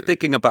 I'm not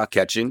thinking about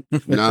catching.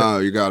 No,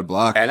 you got to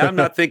block. And I'm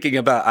not thinking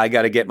about, I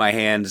got to get my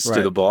hands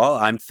to the ball.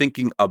 I'm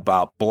thinking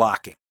about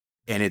blocking.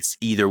 And it's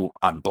either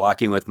I'm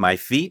blocking with my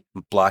feet,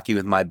 blocking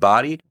with my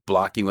body,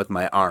 blocking with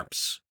my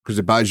arms. Because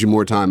it buys you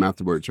more time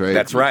afterwards, right?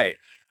 That's right.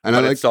 And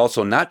but it's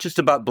also not just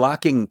about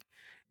blocking.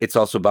 It's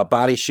also about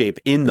body shape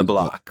in the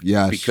block.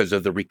 Yes. Because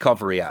of the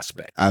recovery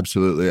aspect.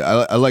 Absolutely.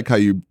 I like how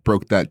you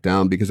broke that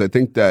down because I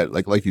think that,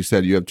 like you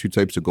said, you have 2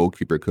 types of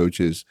goalkeeper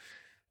coaches.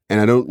 And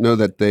I don't know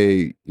that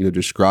they,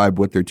 describe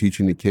what they're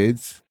teaching the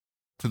kids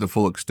to the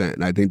full extent.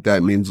 And I think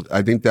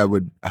that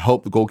would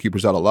help the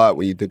goalkeepers out a lot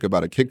when you think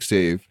about a kick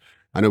save.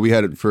 I know we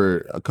had it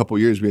for a couple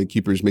of years. We had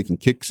keepers making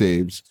kick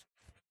saves.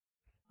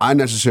 I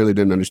necessarily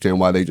didn't understand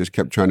why they just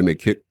kept trying to make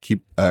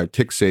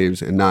kick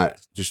saves and not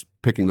just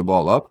picking the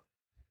ball up.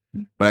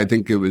 But I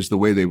think it was the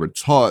way they were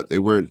taught. They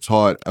weren't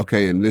taught,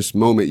 okay, in this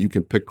moment, you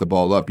can pick the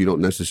ball up. You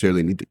don't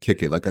necessarily need to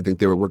kick it. Like, I think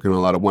they were working on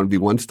a lot of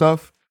 1v1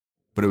 stuff,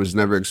 but it was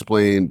never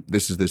explained,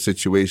 this is the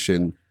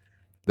situation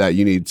that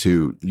you need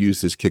to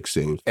use this kick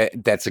save.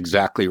 That's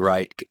exactly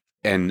right.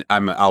 And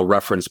I'll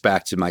reference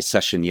back to my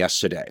session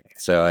yesterday.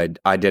 So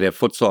I did a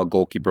futsal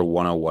goalkeeper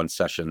 101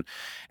 session,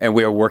 and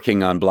we were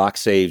working on block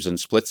saves and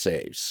split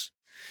saves.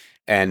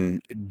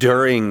 And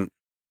during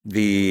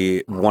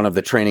one of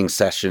the training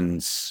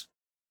sessions,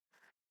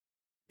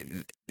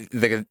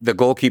 the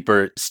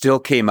goalkeeper still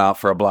came out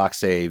for a block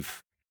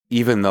save,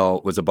 even though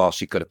it was a ball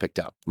she could have picked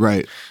up.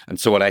 Right. And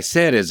so what I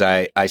said is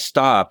I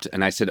stopped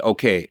and I said,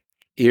 okay,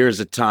 here's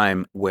a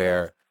time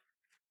where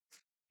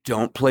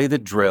don't play the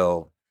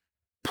drill,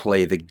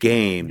 play the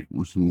game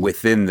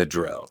within the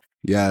drill.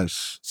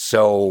 Yes.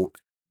 So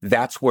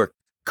that's where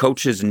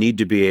coaches need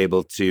to be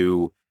able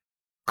to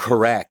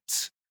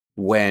correct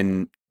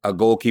when a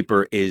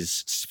goalkeeper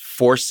is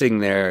forcing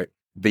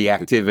the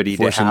activity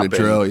to happen. The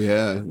drill,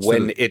 yeah.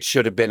 When it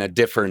should have been a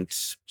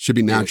different... Should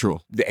be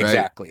natural.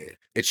 Exactly. Right?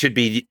 It should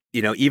be,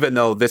 even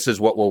though this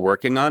is what we're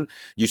working on,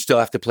 you still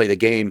have to play the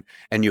game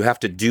and you have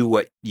to do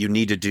what you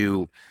need to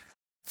do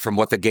from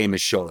what the game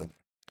is showing.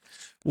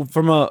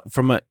 Well,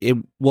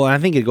 I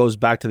think it goes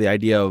back to the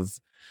idea of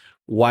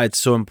why it's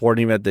so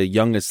important even at the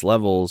youngest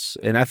levels.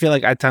 And I feel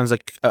like at times,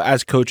 like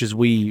as coaches,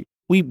 we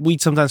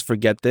sometimes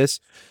forget this.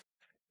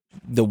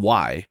 The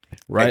why,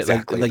 right?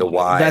 Exactly, like the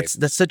why.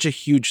 That's such a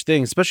huge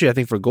thing, especially I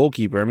think for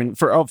goalkeeper. I mean,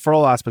 for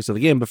all aspects of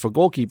the game, but for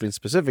goalkeeping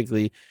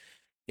specifically,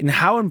 And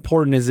how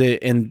important is it,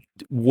 and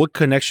what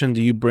connection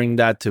do you bring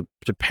that to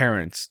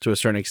parents to a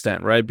certain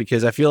extent, right?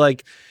 Because I feel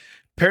like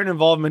parent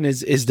involvement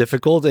is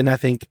difficult, and I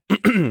think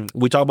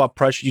we talk about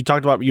pressure.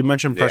 You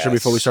mentioned pressure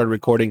before we started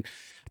recording,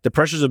 the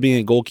pressures of being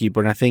a goalkeeper,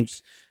 and I think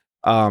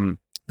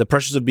the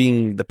pressures of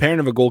being the parent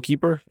of a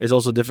goalkeeper is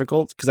also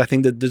difficult, because I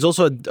think that there's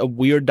also a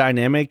weird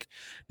dynamic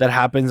that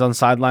happens on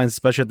sidelines,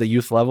 especially at the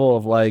youth level,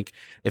 of like,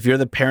 if you're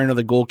the parent of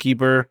the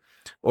goalkeeper,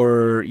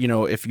 or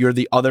if you're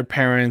the other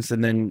parents,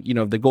 and then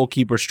the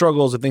goalkeeper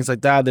struggles and things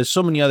like that. There's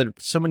so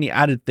many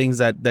added things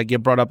that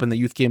get brought up in the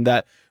youth game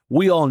that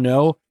we all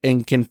know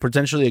and can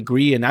potentially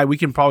agree, and we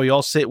can probably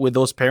all sit with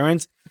those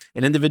parents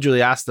and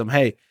individually ask them,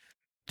 hey,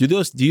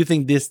 do you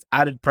think this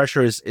added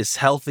pressure is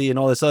healthy and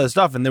all this other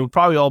stuff? And they would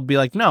probably all be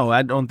like, no,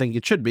 I don't think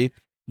it should be.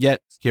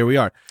 Yet here we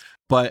are.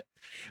 But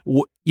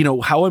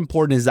how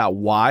important is that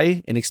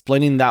why, and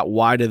explaining that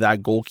why to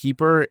that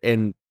goalkeeper?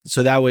 And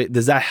so that way,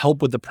 does that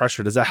help with the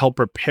pressure? Does that help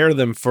prepare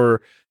them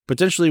for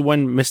potentially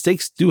when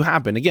mistakes do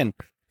happen? Again,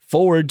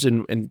 forwards,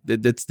 and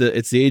it's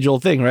the age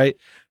old thing, right?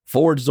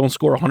 Forwards don't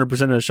score 100%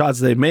 of the shots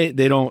they make.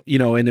 They don't,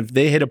 and if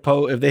they hit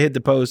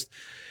the post,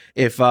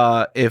 if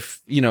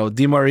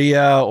Di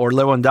Maria or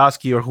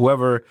Lewandowski or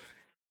whoever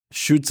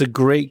shoots a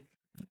great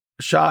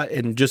shot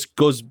and just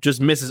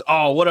misses.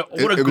 Oh, what a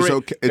great!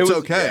 Okay.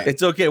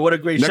 It's okay. What a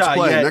great shot.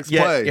 Next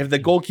play. If the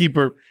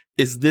goalkeeper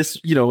is this,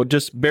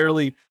 just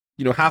barely,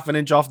 half an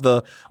inch off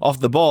the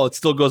ball, it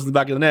still goes in the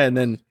back of the net, and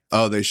then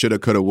they shoulda,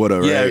 coulda, woulda.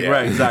 Right? Yeah,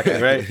 right,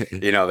 exactly, right.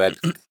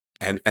 That.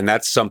 And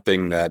that's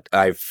something that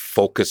I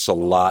focus a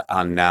lot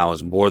on now,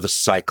 is more the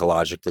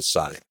psychological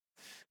side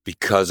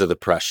because of the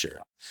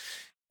pressure.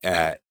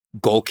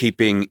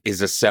 Goalkeeping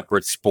is a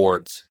separate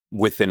sport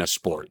within a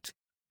sport.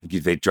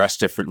 They dress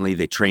differently,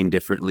 they train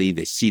differently,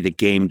 they see the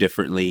game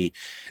differently,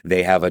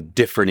 they have a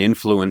different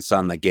influence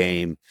on the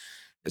game.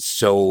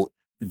 So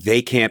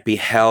they can't be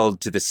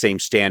held to the same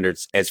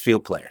standards as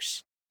field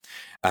players.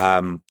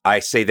 I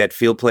say that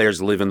field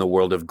players live in the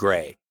world of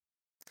gray.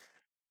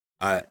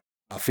 A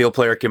field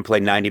player can play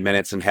 90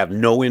 minutes and have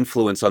no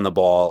influence on the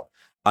ball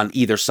on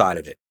either side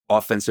of it,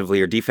 offensively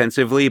or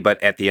defensively.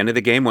 But at the end of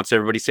the game, what's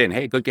everybody saying?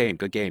 Hey, good game,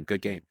 good game,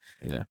 good game.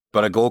 Yeah.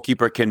 But a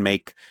goalkeeper can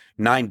make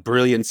 9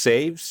 brilliant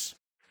saves,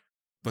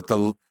 but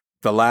the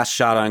last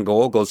shot on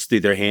goal goes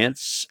through their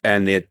hands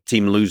and the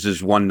team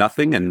loses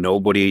 1-0, and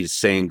nobody's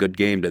saying good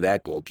game to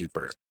that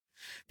goalkeeper,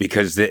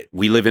 because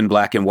we live in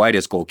black and white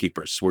as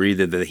goalkeepers. We're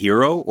either the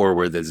hero or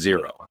we're the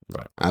zero.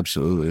 Right.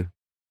 Absolutely.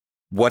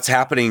 What's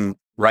happening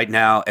right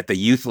now at the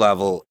youth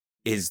level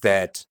is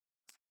that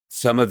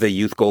some of the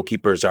youth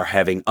goalkeepers are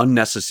having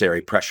unnecessary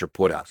pressure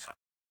put on them,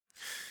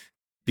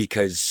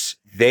 because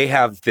they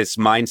have this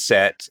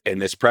mindset,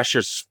 and this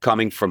pressure's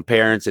coming from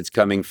parents, it's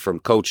coming from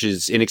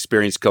coaches,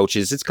 inexperienced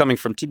coaches, it's coming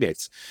from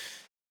teammates.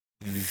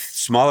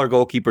 Smaller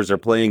goalkeepers are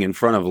playing in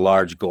front of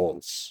large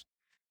goals,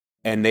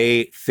 and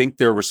they think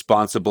they're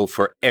responsible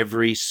for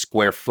every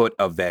square foot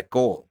of that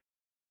goal.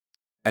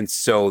 And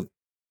so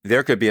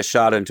there could be a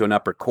shot into an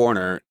upper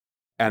corner,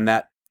 and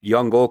that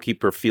young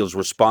goalkeeper feels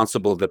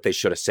responsible that they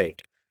should have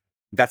saved.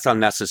 That's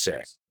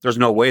unnecessary. There's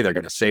no way they're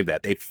going to save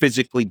that. They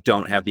physically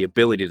don't have the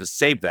ability to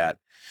save that.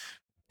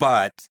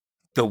 But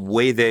the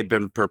way they've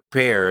been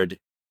prepared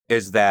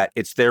is that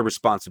it's their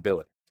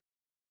responsibility.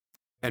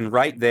 And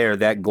right there,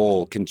 that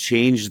goal can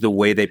change the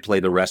way they play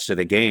the rest of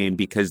the game,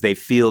 because they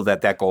feel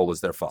that goal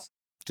was their fault,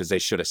 because they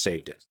should have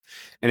saved it.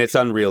 And it's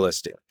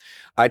unrealistic.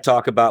 I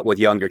talk about with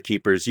younger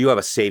keepers, you have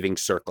a saving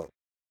circle.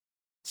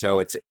 So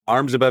it's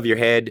arms above your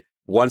head,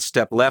 one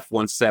step left,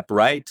 one step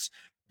right,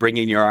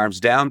 bringing your arms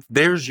down.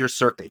 There's your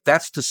circle.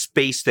 That's the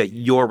space that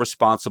you're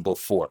responsible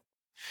for.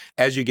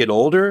 As you get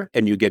older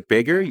and you get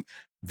bigger,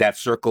 that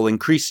circle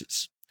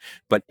increases.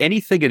 But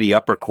anything in the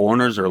upper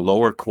corners or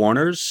lower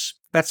corners,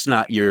 that's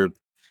not your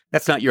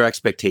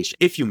expectation.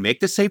 If you make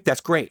the save,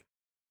 that's great.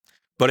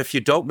 But if you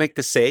don't make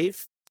the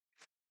save,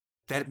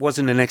 that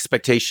wasn't an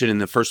expectation in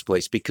the first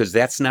place, because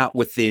that's not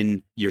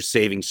within your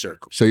saving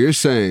circle. So you're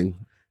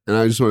saying, and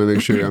I just want to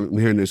make sure I'm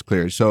hearing this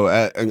clear. So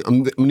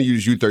I'm going to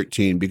use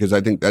U13, because I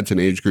think that's an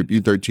age group.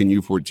 U13,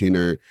 U14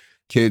 are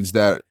kids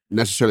that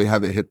necessarily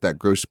haven't hit that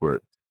growth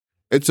spurt.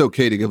 It's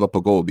okay to give up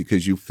a goal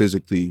because you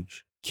physically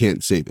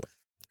can't save it.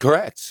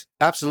 Correct.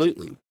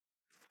 Absolutely.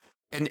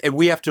 And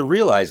we have to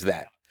realize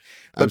that.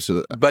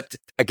 Absolutely. But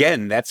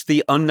again, that's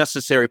the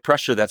unnecessary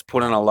pressure that's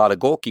put on a lot of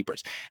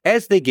goalkeepers.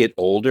 As they get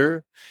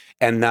older,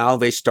 and now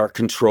they start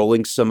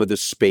controlling some of the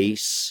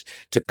space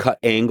to cut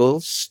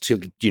angles, to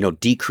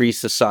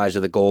decrease the size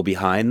of the goal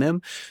behind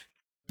them.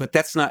 But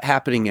that's not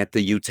happening at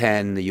the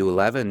U10, the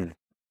U11.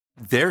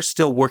 They're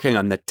still working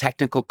on the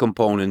technical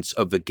components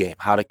of the game,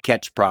 how to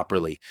catch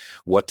properly,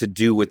 what to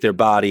do with their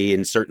body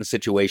in certain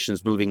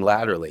situations, moving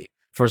laterally.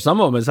 For some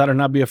of them, it's how to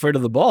not be afraid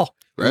of the ball.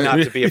 Right. Not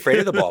to be afraid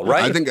of the ball,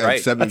 right? I think at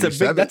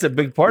 7v7, that's a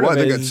big part of it.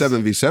 I think at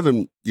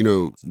 7v7,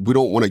 we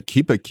don't want to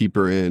keep a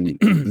keeper in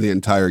the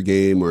entire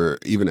game or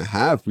even a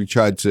half. We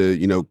tried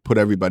to, put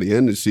everybody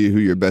in to see who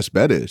your best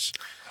bet is.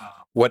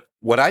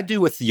 What I do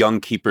with young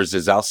keepers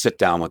is I'll sit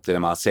down with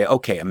them. I'll say,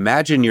 okay,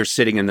 imagine you're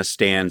sitting in the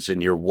stands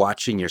and you're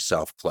watching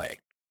yourself play,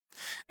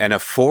 and a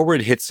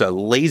forward hits a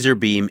laser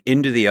beam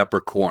into the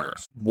upper corner.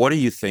 What are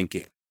you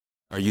thinking?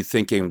 Are you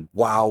thinking,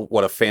 wow,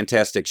 what a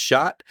fantastic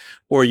shot?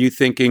 Or are you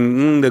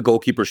thinking, the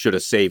goalkeeper should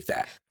have saved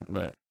that?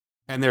 Right.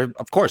 And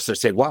of course, they're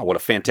saying, wow, what a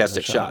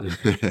fantastic shot.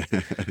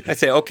 I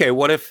say, okay,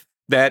 what if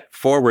that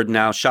forward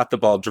now shot the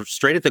ball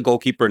straight at the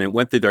goalkeeper and it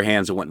went through their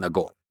hands and went in the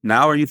goal?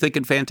 Now, are you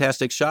thinking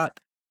fantastic shot?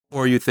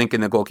 Or are you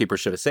thinking the goalkeeper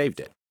should have saved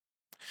it?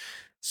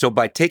 So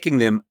by taking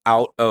them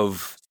out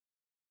of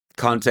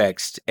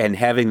context and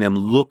having them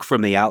look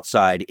from the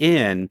outside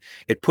in,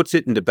 it puts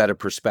it into better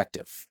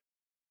perspective.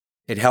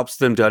 It helps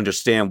them to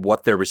understand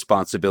what their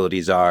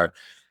responsibilities are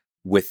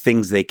with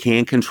things they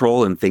can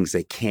control and things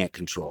they can't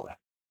control.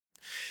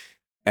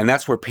 And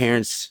that's where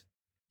parents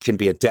can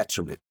be a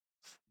detriment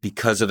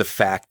because of the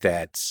fact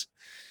that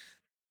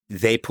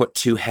they put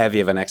too heavy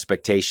of an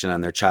expectation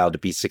on their child to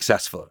be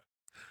successful.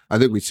 I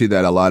think we see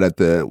that a lot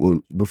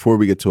before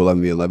we get to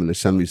 11v11 to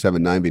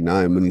 77,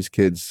 9v9, when these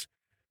kids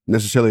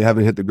necessarily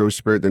haven't hit the growth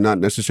spurt. They're not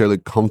necessarily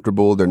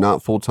comfortable. They're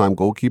not full-time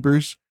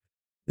goalkeepers.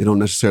 They don't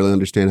necessarily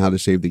understand how to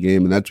save the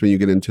game. And that's when you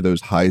get into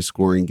those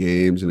high-scoring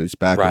games and it's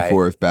back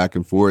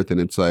and forth. And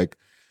it's like,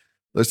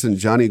 listen,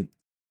 Johnny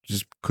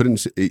just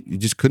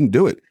couldn't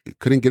do it. He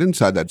couldn't get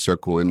inside that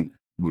circle. And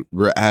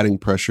we're adding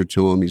pressure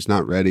to him. He's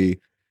not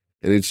ready.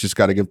 And it's just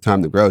got to give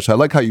time to grow. So I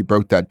like how you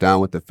broke that down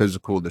with the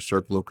physical, the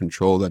circle of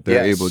control, that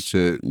they're able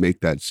to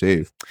make that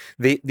save.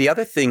 The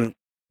other thing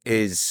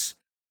is,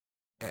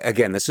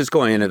 again, this is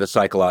going into the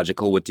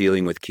psychological with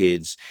dealing with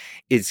kids,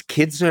 is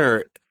kids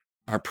are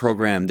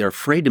programmed, they're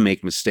afraid to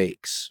make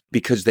mistakes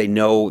because they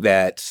know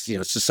that,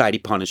 society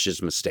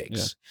punishes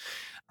mistakes.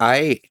 Yeah.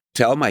 I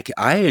tell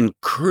I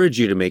encourage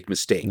you to make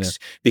mistakes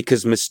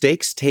because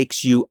mistakes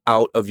takes you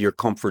out of your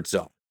comfort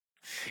zone.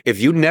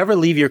 If you never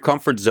leave your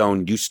comfort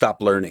zone, you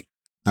stop learning.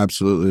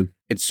 Absolutely.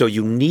 And so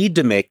you need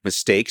to make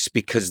mistakes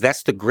because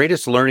that's the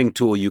greatest learning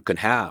tool you can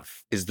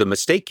have is the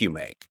mistake you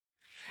make.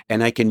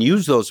 And I can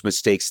use those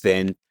mistakes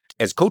then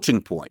as coaching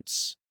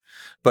points.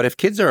 But if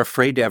kids are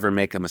afraid to ever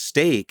make a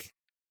mistake,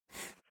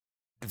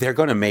 they're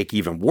going to make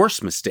even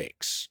worse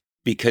mistakes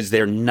because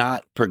they're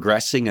not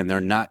progressing and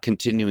they're not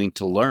continuing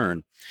to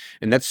learn.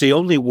 And that's the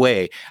only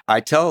way.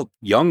 I tell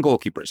young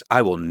goalkeepers,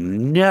 I will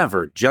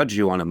never judge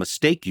you on a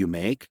mistake you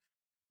make.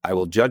 I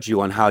will judge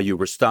you on how you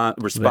respond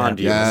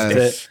to your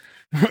mistake.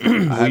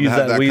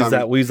 We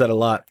use that a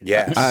lot.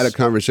 Yes. I had a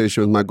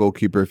conversation with my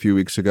goalkeeper a few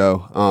weeks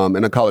ago,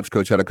 and a college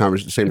coach had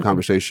the same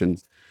conversation.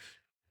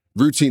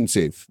 Routine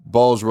save.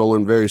 Ball's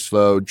rolling very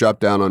slow. Drop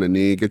down on a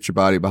knee. Get your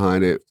body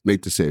behind it.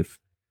 Make the save.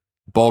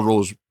 Ball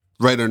rolls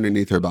right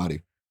underneath her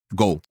body.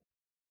 Goal.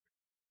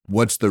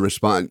 What's the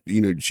response?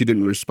 She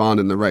didn't respond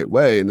in the right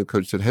way. And the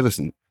coach said, hey,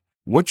 listen,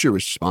 what's your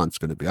response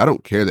going to be? I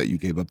don't care that you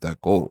gave up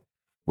that goal.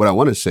 What I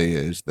want to say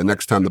is the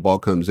next time the ball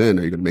comes in,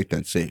 are you going to make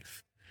that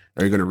save?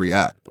 Are you going to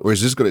react? Or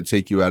is this going to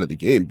take you out of the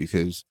game?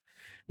 Because,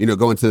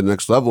 going to the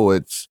next level,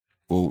 it's,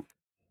 well,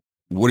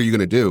 what are you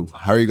going to do?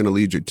 How are you going to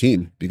lead your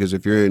team? Because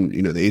if you're in,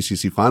 the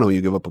ACC final, and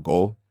you give up a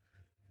goal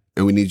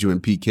and we need you in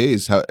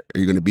PKs, how are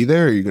you going to be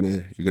there? Or are you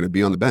going to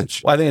be on the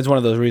bench? Well, I think it's one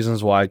of those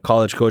reasons why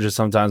college coaches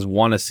sometimes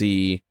want to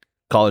see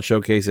college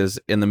showcases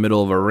in the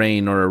middle of a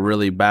rain or a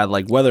really bad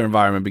weather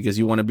environment, because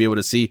you want to be able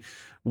to see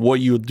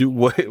what you do,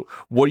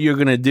 what you're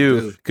going to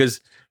do.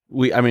 Because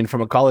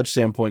from a college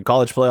standpoint,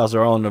 college playoffs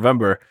are all in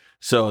November.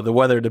 So the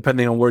weather,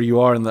 depending on where you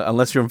are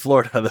unless you're in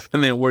Florida,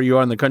 depending on where you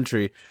are in the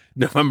country,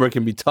 November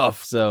can be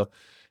tough. So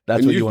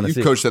that's what you want to see.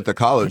 You coached at the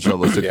college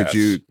level, so yes.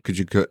 could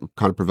you kind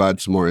of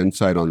provide some more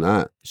insight on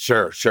that?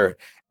 Sure.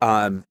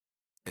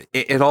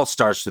 It all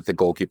starts with the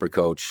goalkeeper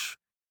coach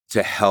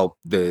to help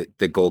the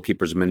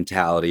goalkeeper's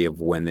mentality of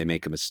when they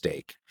make a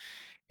mistake.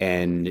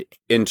 And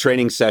in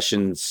training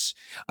sessions,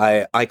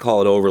 I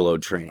call it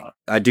overload training.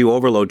 I do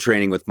overload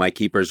training with my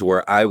keepers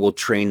where I will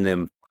train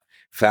them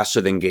faster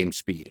than game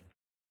speed,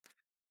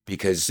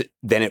 because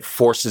then it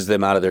forces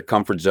them out of their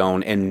comfort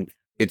zone. And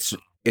it's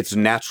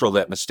natural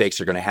that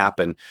mistakes are going to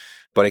happen,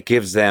 but it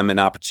gives them an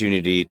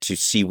opportunity to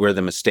see where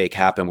the mistake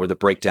happened, where the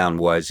breakdown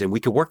was, and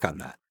we could work on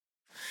that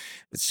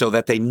so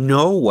that they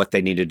know what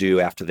they need to do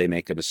after they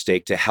make a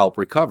mistake to help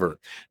recover.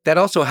 That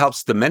also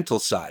helps the mental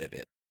side of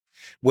it.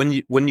 When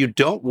you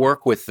don't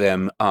work with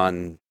them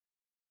on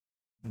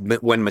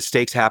when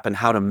mistakes happen,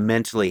 how to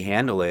mentally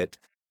handle it,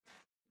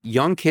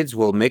 young kids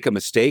will make a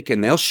mistake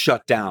and they'll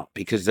shut down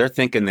because they're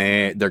thinking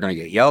they're going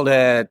to get yelled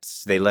at.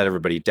 They let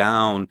everybody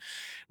down.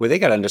 Well, they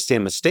got to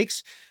understand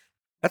mistakes.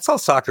 That's all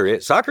soccer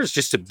is. Soccer is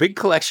just a big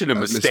collection of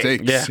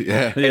mistakes.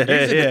 Yeah. And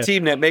usually the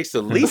team that makes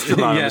the least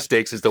amount of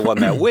mistakes is the one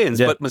that wins.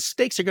 Yeah. But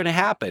mistakes are going to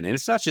happen. And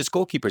it's not just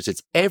goalkeepers,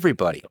 it's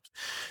everybody.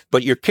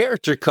 But your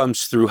character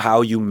comes through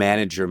how you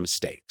manage your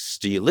mistakes.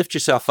 Do you lift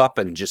yourself up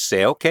and just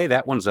say, okay,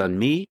 that one's on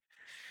me?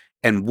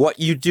 And what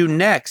you do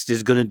next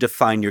is going to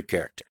define your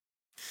character.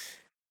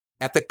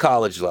 At the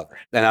college level,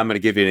 and I'm going to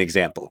give you an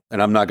example,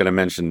 and I'm not going to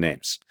mention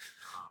names.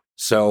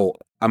 So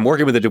I'm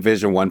working with a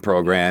Division One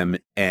program,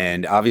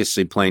 and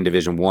obviously playing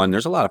Division One,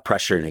 there's a lot of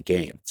pressure in a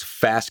game. It's a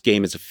fast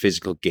game. It's a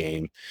physical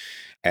game.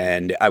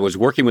 And I was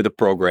working with a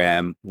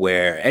program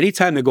where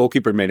anytime the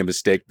goalkeeper made a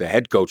mistake, the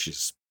head coach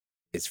is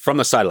from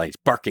the sidelines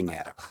barking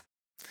at him.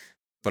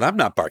 But I'm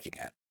not barking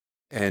at him.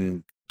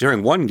 And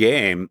during one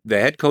game, the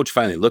head coach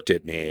finally looked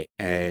at me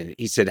and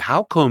he said,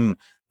 how come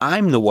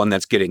I'm the one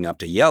that's getting up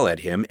to yell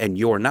at him and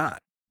you're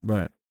not?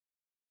 Right.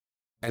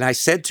 And I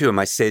said to him,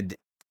 I said,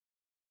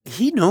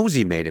 he knows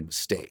he made a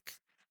mistake.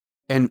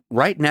 And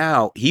right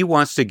now, he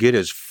wants to get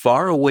as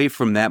far away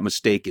from that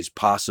mistake as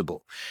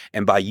possible.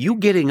 And by you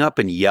getting up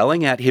and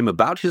yelling at him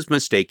about his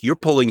mistake, you're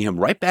pulling him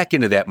right back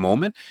into that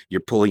moment.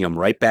 You're pulling him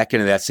right back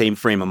into that same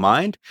frame of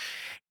mind.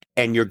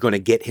 And you're going to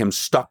get him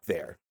stuck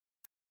there.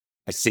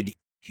 I said,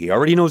 he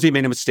already knows he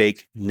made a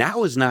mistake.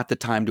 Now is not the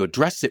time to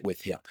address it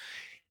with him.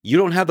 You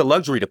don't have the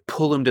luxury to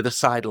pull him to the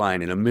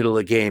sideline in the middle of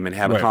the game and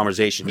have a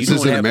conversation. This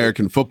isn't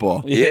American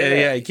football.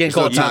 Yeah. You can't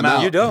call There's no timeout.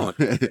 timeout. You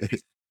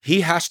don't.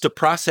 He has to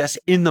process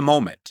in the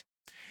moment.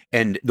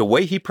 And the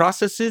way he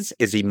processes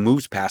is he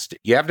moves past it.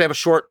 You have to have a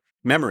short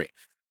memory.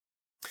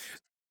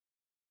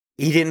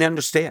 He didn't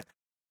understand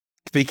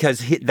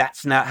because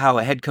that's not how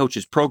a head coach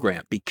is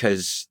programmed,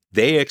 because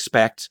they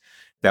expect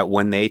that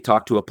when they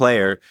talk to a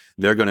player,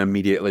 they're going to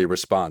immediately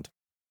respond.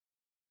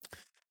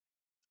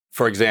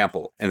 For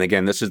example, and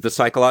again, this is the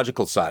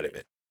psychological side of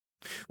it.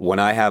 When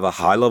I have a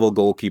high-level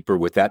goalkeeper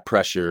with that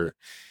pressure,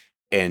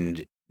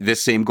 and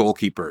this same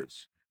goalkeeper,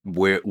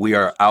 we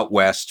are out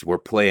west, we're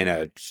playing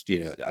a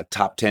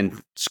top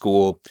 10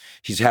 school.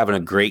 He's having a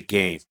great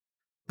game,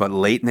 but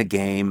late in the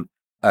game,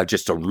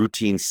 just a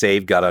routine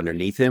save got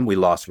underneath him. We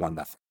lost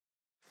 1-0,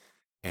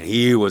 and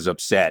he was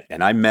upset.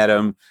 And I met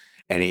him,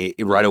 and he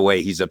right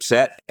away he's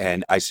upset.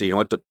 And I say, you know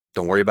what?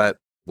 Don't worry about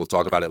it. We'll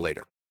talk about it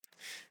later.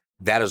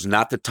 That is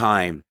not the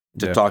time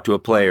to talk to a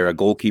player, a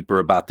goalkeeper,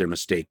 about their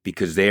mistake,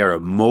 because they are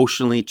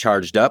emotionally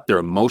charged up. They're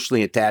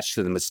emotionally attached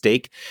to the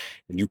mistake.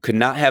 And you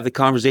cannot have the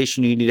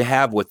conversation you need to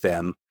have with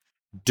them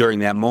during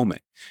that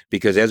moment,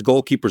 because as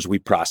goalkeepers, we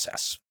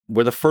process.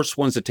 We're the first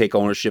ones to take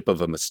ownership of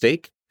a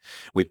mistake.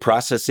 We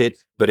process it,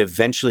 but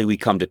eventually we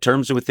come to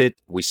terms with it.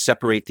 We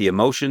separate the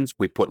emotions.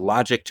 We put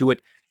logic to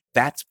it.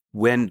 That's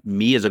when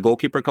me as a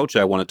goalkeeper coach,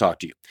 I want to talk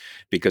to you,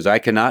 because I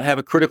cannot have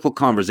a critical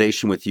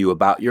conversation with you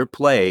about your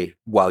play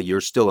while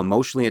you're still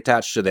emotionally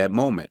attached to that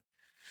moment,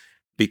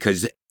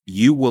 because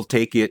you will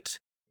take it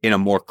in a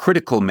more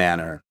critical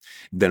manner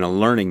than a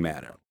learning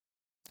manner.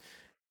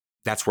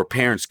 That's where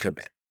parents come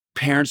in.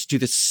 Parents do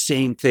the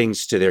same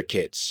things to their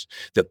kids.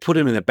 They'll put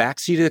them in the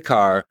backseat of the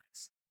car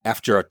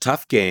after a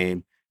tough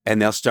game,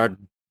 and they'll start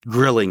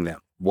grilling them.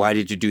 Why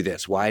did you do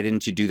this? Why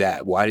didn't you do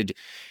that?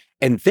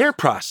 And they're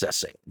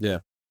processing. Yeah.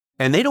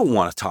 And they don't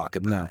want to talk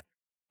about it.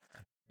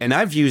 And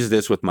I've used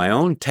this with my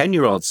own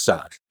 10-year-old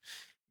son,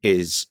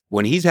 is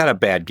when he's had a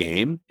bad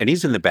game and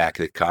he's in the back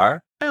of the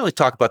car, I only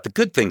talk about the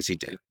good things he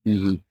did.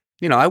 Mm-hmm.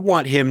 You know, I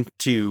want him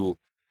to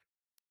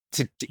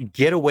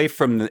get away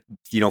from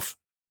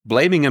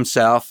blaming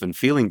himself and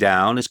feeling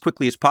down as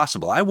quickly as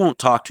possible. I won't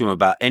talk to him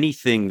about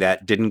anything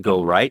that didn't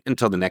go right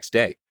until the next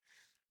day.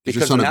 Is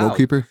your son a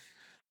goalkeeper?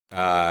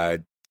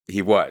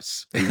 He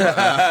was. You know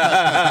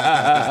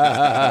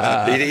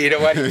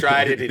what? He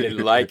tried it. He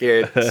didn't like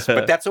it.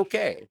 But that's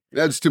okay.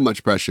 That's too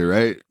much pressure,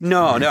 right?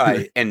 No.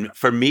 And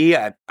for me,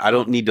 I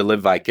don't need to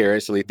live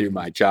vicariously through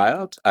my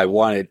child. I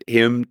wanted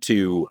him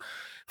to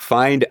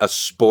find a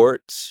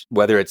sport,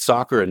 whether it's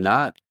soccer or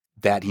not,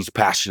 that he's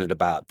passionate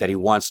about, that he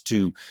wants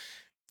to,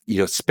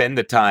 spend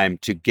the time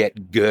to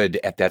get good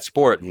at that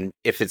sport. And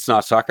if it's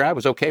not soccer, I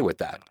was okay with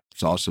that.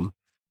 It's awesome.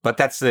 But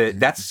that's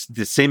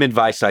the same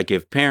advice I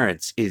give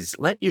parents, is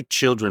let your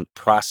children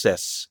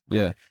process.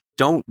 Yeah.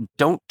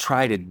 Don't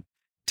try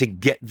to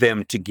get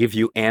them to give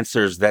you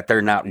answers that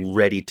they're not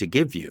ready to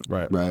give you.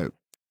 Right. I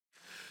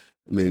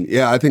mean,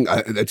 yeah, I think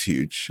that's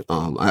huge.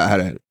 I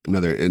had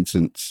another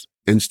instance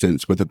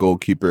with a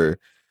goalkeeper,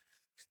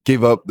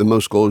 gave up the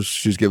most goals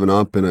she's given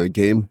up in a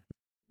game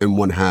in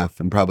one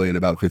half, and probably in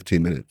about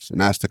 15 minutes, and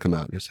asked to come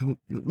out. And I said,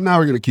 now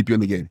we're going to keep you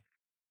in the game.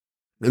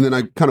 And then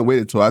I kind of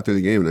waited till after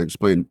the game, and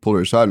I pulled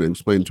her aside and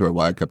explained to her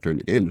why I kept her in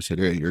the game. I said,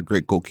 hey, you're a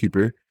great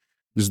goalkeeper.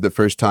 This is the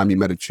first time you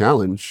met a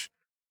challenge.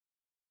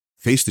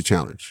 Face the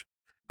challenge.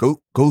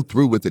 Go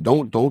through with it.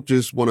 You don't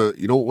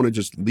want to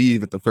just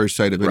leave at the first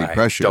sight of any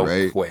pressure,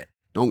 right?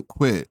 Don't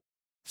quit.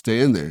 Stay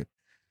in there.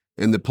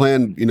 And the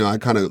plan, I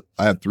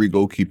have 3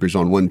 goalkeepers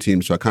on one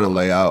team, so I kind of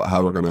lay out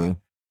how we're going to,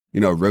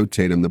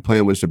 rotate them. The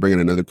plan was to bring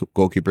in another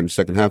goalkeeper in the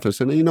second half. I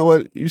said, you know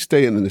what? You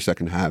stay in the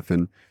second half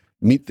and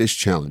meet this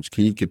challenge.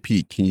 Can you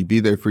compete? Can you be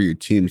there for your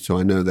team? So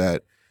I know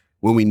that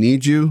when we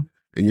need you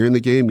and you're in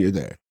the game, you're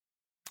there.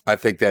 I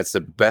think that's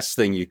the best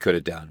thing you could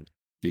have done,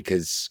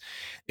 because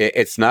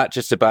it's not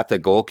just about the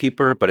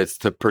goalkeeper, but it's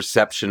the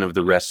perception of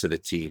the rest of the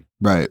team.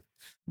 Right.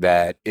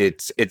 That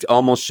it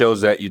almost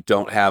shows that you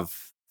don't have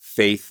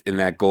faith in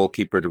that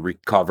goalkeeper to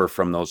recover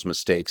from those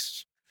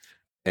mistakes.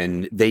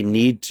 And they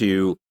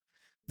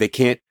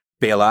can't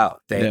bail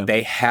out.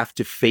 They have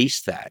to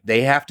face that.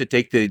 They have to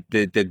take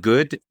the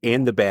good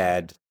and the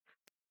bad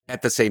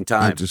at the same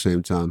time. At the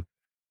same time.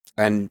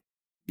 And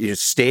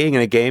staying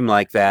in a game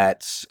like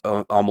that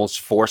almost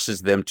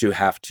forces them to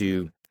have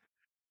to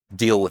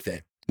deal with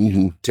it,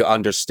 to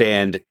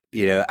understand,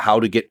 how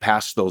to get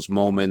past those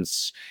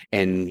moments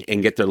and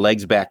get their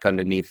legs back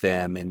underneath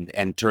them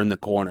and turn the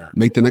corner.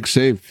 Make the next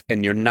save.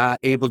 And you're not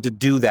able to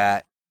do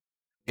that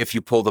if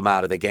you pull them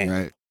out of the game.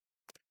 Right.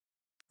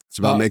 It's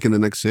about making the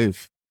next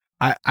save.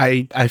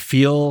 I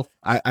feel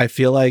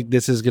like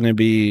this is going to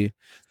be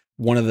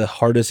one of the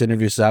hardest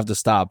interviews to have to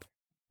stop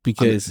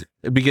because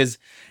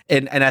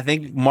and I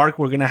think, Mark,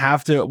 I'm going to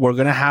have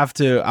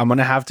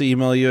to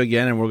email you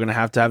again, and we're going to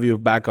have you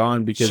back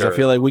on, because I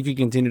feel like we could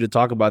continue to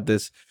talk about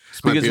this.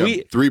 This might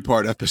be a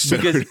 3-part episode.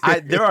 Because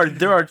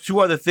there are 2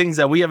 other things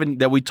that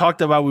we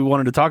talked about, we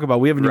wanted to talk about.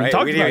 We haven't even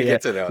talked about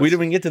yet. We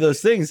didn't even get to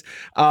those things.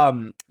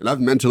 And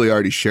I've mentally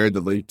already shared the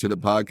link to the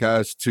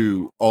podcast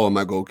to all of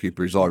my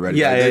goalkeepers already.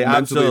 Yeah,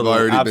 mentally have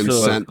already been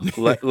sent.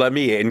 Let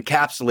me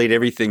encapsulate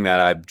everything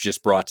that I've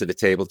just brought to the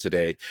table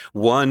today.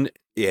 One,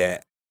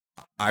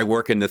 I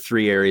work in the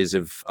 3 areas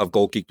of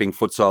goalkeeping: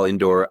 futsal,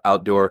 indoor,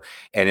 outdoor.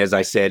 And as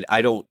I said,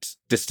 I don't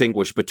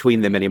distinguish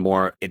between them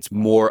anymore. It's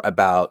more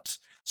about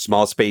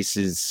small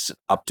spaces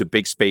up to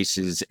big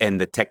spaces and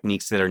the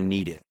techniques that are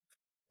needed.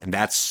 And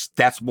that's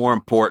more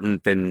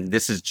important than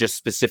this is just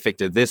specific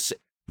to this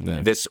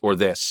or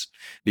this.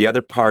 The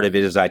other part of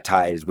it,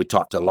 as we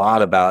talked a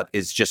lot about,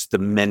 is just the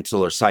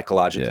mental or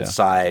psychological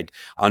side,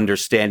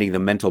 understanding the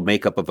mental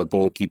makeup of a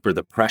goalkeeper,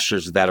 the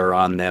pressures that are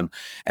on them.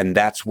 And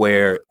that's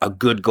where a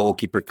good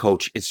goalkeeper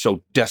coach is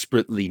so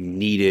desperately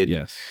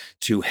needed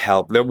to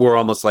help. We're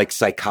almost like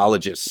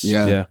psychologists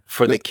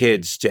for the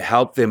kids, to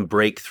help them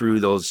break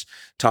through those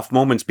tough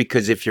moments.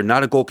 Because if you're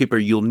not a goalkeeper,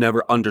 you'll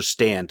never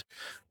understand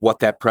what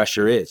that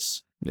pressure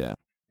is. Yeah.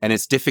 And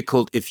it's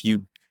difficult if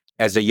you,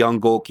 as a young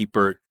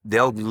goalkeeper,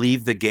 they'll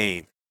leave the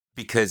game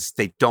because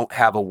they don't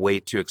have a way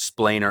to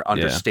explain or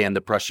understand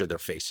the pressure they're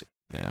facing.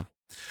 Yeah.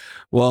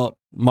 Well,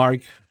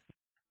 Mark,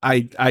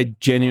 I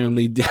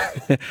genuinely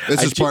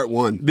This is part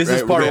 1. This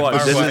is part 1.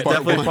 This is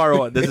definitely part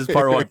 1. This is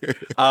part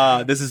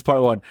 1. This is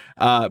part 1.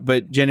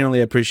 But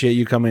genuinely appreciate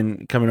you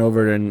coming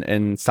over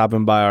and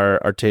stopping by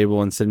our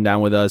table and sitting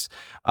down with us.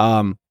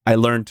 I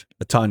learned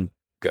a ton.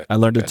 Good. I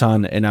learned a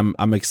ton, and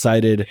I'm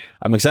excited.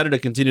 I'm excited to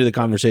continue the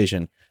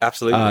conversation.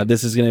 Absolutely.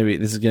 This is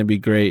gonna be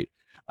great.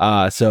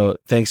 So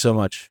thanks so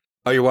much.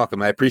 Oh, you're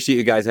welcome. I appreciate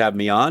you guys having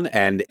me on.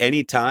 And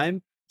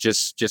anytime,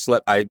 just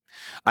let I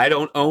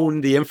don't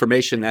own the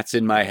information that's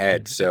in my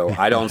head, so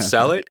I don't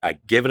sell it. I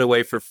give it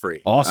away for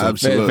free. Awesome.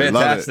 Absolutely.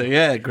 Fantastic.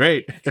 Yeah,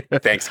 great.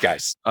 Thanks,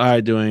 guys. All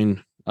right,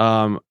 Dwayne.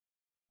 I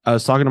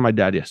was talking to my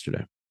dad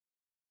yesterday.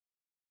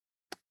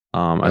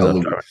 I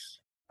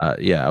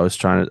was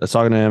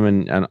talking to him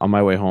and on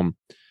my way home,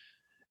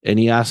 and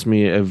he asked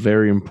me a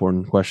very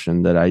important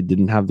question that I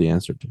didn't have the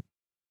answer to.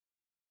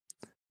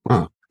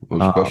 Huh. What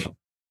was the question?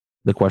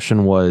 The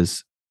question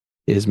was,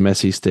 is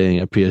Messi staying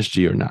at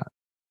PSG or not?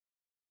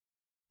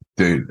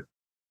 Dude,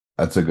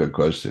 that's a good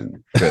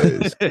question.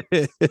 Because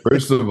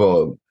first of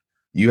all,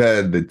 you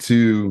had the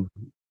 2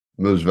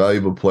 most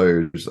valuable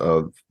players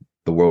of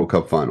the World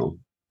Cup final.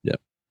 Yep.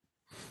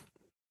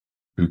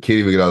 Who can't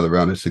even get out of the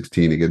round of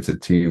 16 against a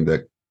team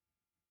that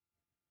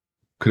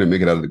couldn't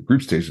make it out of the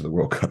group stage of the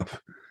World Cup.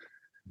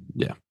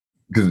 Yeah.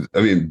 Because, I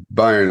mean,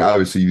 Bayern,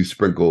 obviously you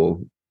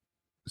sprinkle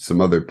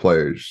some other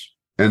players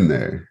in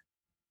there,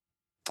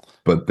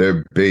 but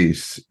their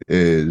base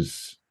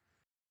is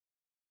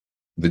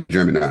the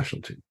German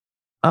national team.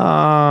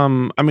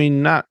 I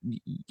mean, not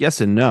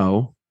yes and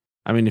no.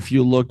 I mean, if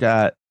you look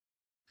at,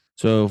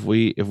 so if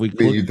we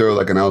you throw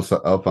like an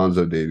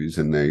Alphonso Davies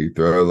in there, you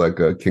throw like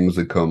a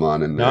Kingsley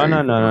Coman in there.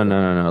 No.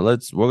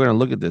 We're gonna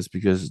look at this,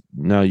 because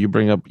you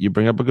bring up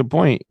a good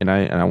point, and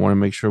I want to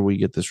make sure we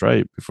get this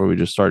right before we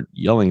just start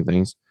yelling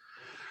things.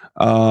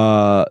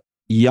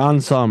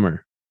 Jan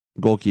Sommer,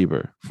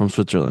 goalkeeper from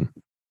Switzerland.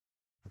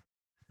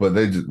 But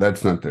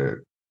that's not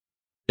there.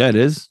 Yeah, it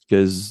is,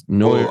 because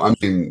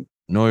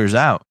Neuer's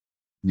out.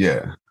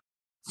 Yeah.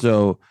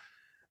 So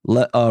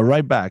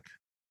right back,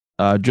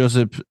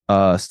 Josip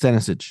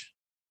Stanisic,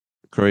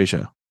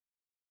 Croatia.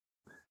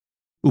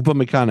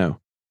 Upamecano,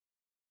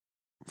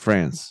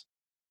 France.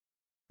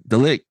 De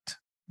Ligt,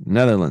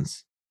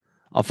 Netherlands.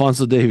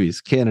 Alphonso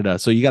Davies, Canada.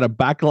 So you got a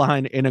back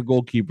line and a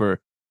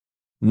goalkeeper,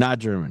 not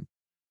German.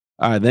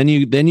 All right, then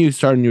you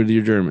start with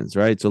your Germans,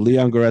 right? So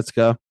Leon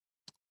Goretzka,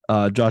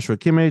 Joshua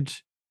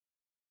Kimmich,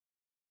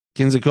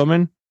 Kingsley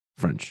Coman,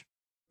 French.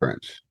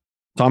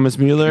 Thomas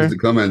Müller,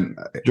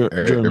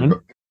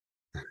 German.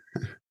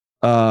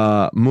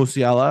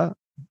 Musiala,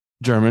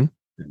 German.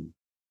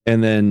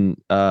 And then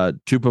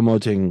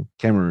Choupo-Moting,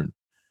 Cameroon.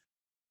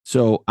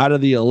 So out of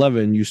the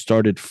 11, you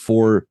started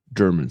 4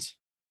 Germans.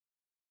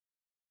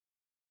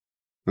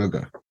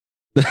 Okay.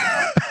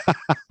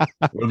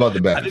 What about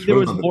the bench? I think there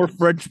was more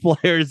French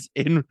players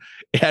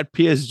at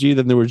PSG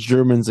than there was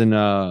Germans in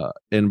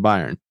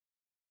Bayern.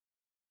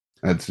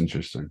 That's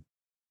interesting.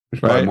 There's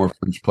probably more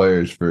French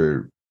players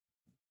for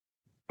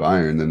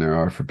Bayern than there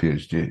are for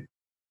PSG.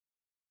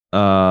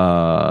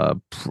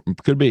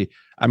 Could be.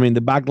 I mean,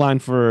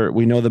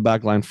 we know the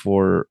back line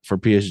for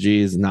PSG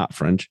is not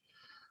French.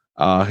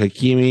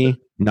 Hakimi,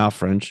 not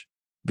French.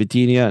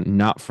 Vitinha,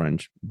 not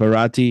French.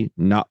 Barati,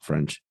 not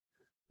French.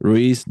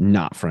 Ruiz,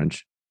 not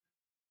French.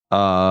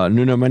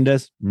 Nuno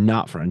Mendes,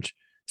 not French.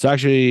 So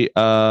actually,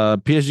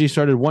 PSG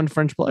started one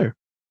French player,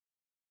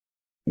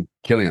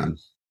 Kylian.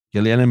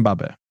 Kylian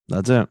Mbappe.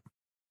 That's it.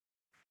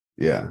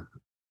 Yeah.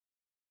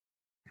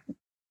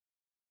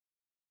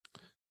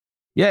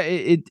 Yeah,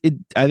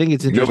 I think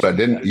it's You know interesting. what I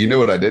didn't? You know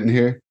what I didn't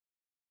hear?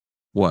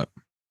 What?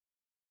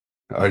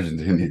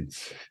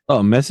 Argentinians. Oh,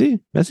 Messi?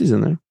 Messi's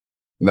in there.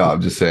 No,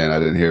 I'm just saying I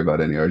didn't hear about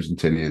any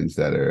Argentinians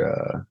that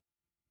are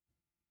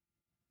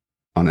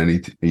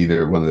on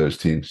either one of those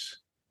teams.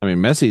 I mean,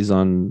 Messi's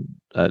on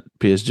at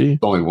PSG.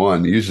 Only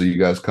one. Usually, you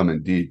guys come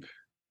in deep.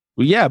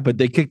 Well, yeah, but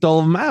they kicked all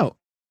of them out.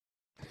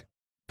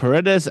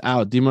 Paredes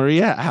out. Di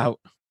Maria out.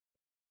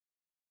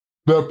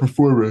 Not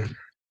performing.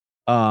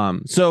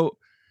 So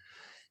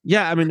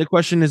yeah, I mean, the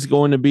question is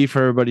going to be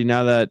for everybody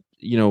now that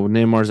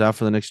Neymar's out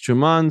for the next 2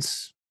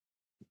 months.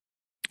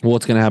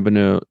 What's going to happen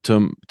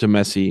to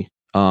Messi?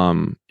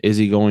 Is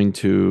he going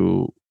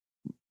to,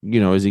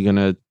 is he going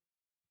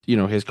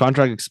to, his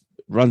contract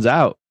runs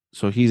out,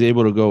 so he's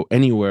able to go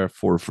anywhere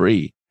for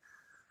free.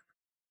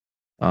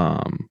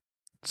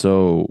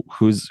 So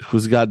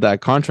who's got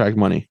that contract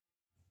money?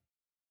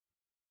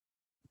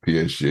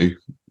 PSG,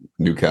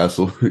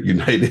 Newcastle,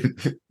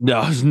 United.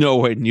 No, there's no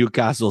way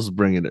Newcastle's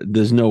bringing it.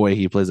 There's no way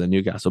he plays at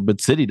Newcastle. But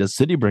does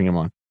City bring him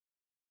on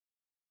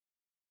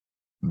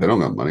They don't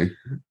got money.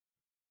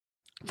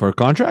 for a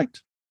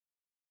contract?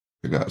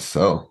 They got to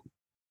sell.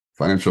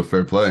 Financial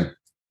fair play.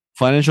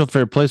 Financial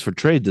fair play for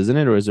trade, doesn't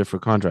it, or is it for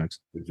contracts?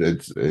 I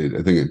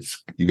think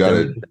it's you got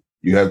to.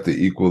 You have to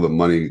equal the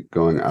money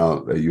going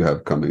out that you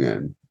have coming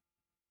in.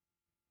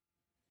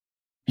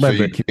 So Right,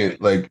 you can't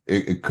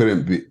it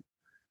couldn't be.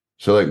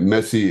 So like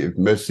Messi,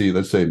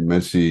 let's say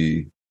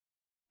Messi,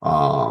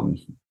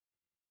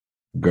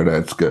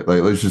 Goretzka,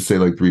 like let's just say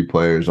like 3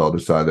 players all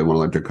decide they want to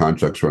let their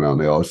contracts run out,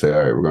 and they all say,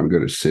 all right, we're going to go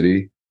to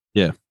City.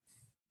 Yeah,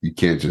 you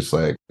can't just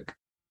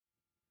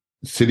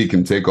City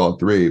can take all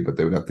 3, but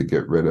they would have to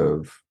get rid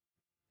of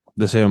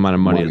the same amount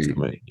of money. As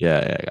somebody.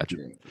 Yeah, I got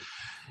you.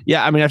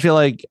 Yeah, I mean, I feel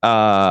like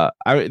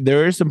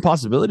there are some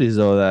possibilities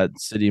though that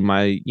City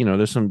might,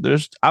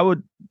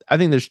 I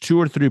think there's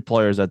 2 or 3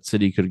 players that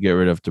City could get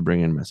rid of to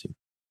bring in Messi.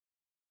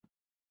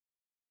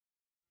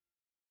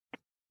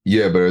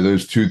 Yeah, but are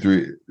those 2,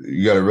 3?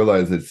 You got to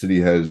realize that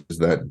City has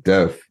that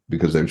depth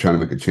because they're trying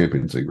to make a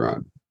Champions League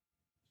run.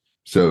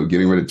 So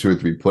getting rid of 2 or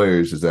 3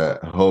 players, does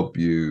that help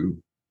you?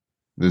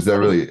 Does that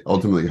really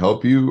ultimately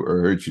help you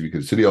or hurt you?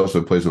 Because City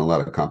also plays in a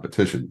lot of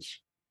competitions.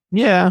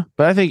 Yeah,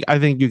 but I think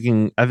you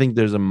can. I think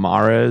there's a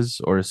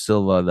Mahrez or a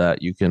Silva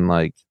that you can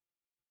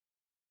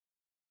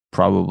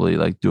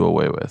probably do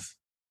away with.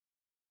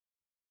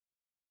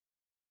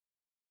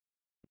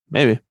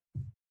 Maybe.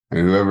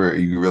 And whoever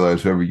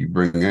you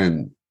bring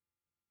in.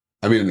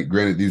 I mean,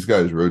 granted, these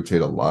guys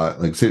rotate a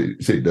lot. Like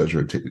City does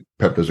rotate.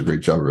 Pep does a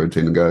great job of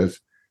rotating guys.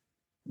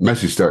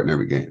 Messi's starting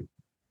every game.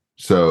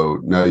 So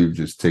now you've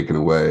just taken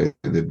away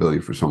the ability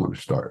for someone to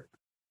start.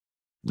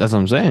 That's what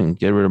I'm saying.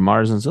 Get rid of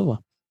Mahrez and Silva.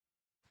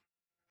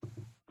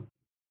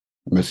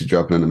 Messi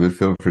dropping in the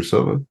midfield for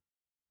Silva?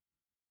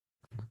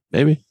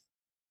 Maybe.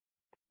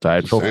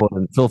 Sorry, Phil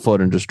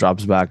Foden just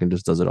drops back and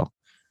just does it all.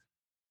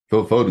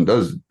 Phil Foden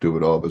does do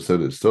it all, but so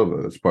does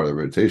Silva. That's part of the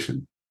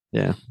rotation.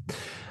 Yeah.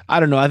 I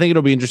don't know. I think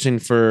it'll be interesting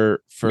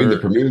for I mean, the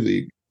Premier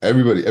League,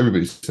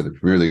 everybody said the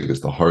Premier League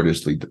is the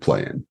hardest league to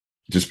play in,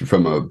 just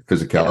from a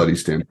physicality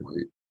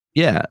standpoint.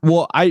 Yeah.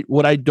 Well,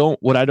 what I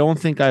don't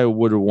think I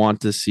would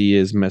want to see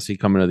is Messi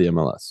coming to the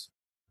MLS.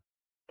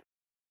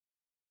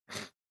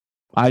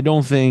 I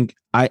don't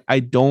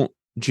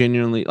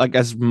genuinely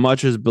as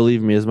much as it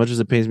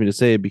pains me to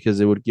say it because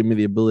it would give me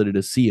the ability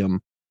to see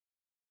him.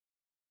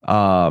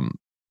 I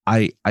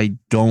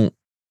don't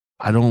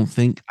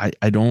think I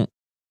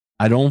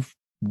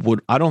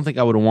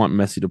would want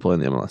Messi to play in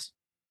the MLS.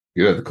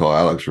 You'd have to call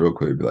Alex real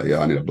quick and be like, yeah,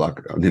 I need a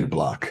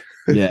block.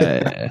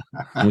 Yeah.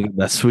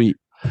 That's sweet.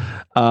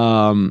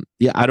 Yeah,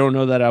 I don't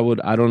know that I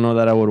would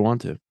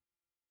want to.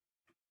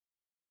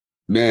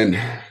 Man,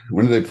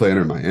 when do they play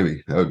Inter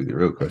Miami? That would be the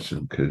real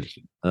question because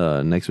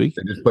next week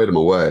they just played them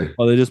away.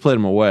 Oh, they just played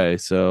them away.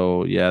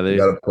 So yeah, they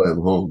got to play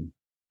them home.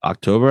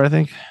 October, I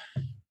think.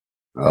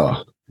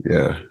 Oh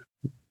yeah.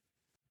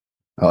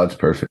 Oh, that's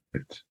perfect.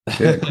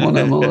 Yeah, come on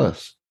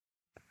MLS.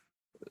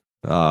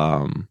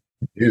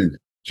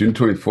 June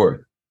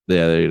 24th.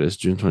 Yeah, there it is.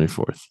 June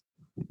 24th.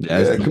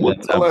 Yeah, come on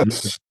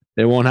MLS.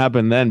 It won't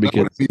happen then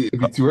because it'd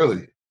be too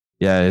early.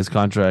 Yeah, his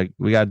contract.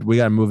 We got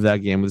to move that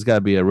game. There's got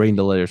to be a rain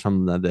delay or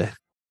something that day.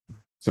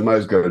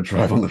 Somebody's got to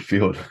drive on the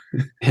field.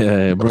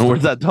 Yeah, bro.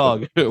 Where's that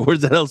dog?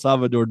 Where's that El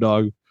Salvador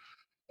dog?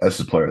 That's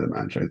the player of the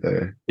match right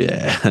there.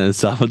 Yeah, El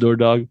Salvador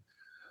dog.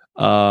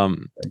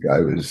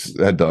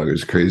 That dog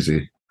is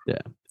crazy.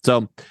 Yeah.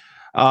 So,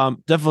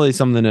 definitely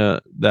something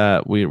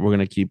that we're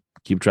gonna keep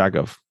track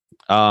of.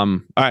 All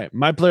right.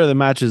 My player of the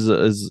match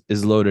is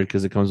loaded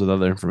because it comes with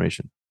other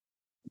information.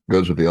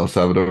 Goes with the El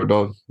Salvador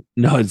dog,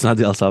 No, it's not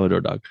the El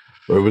Salvador dog.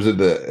 or was it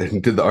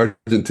did the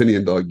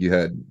Argentinian dog you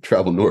had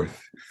travel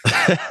north?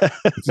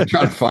 It's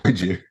trying to find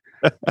you.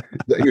 Is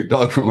that your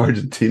dog from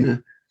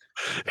Argentina?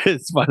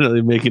 It's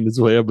finally making its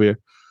way up here.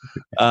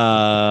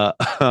 Got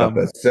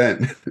that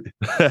scent.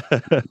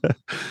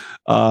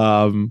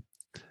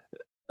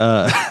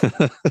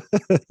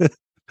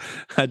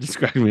 That just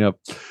cracked me up.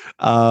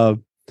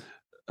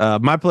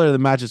 My player of the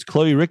match is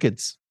Chloe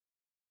Ricketts.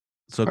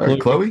 So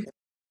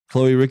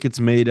Chloe Ricketts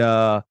made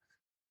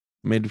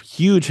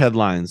huge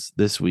headlines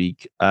this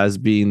week as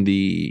being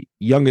the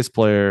youngest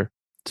player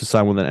to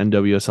sign with an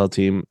NWSL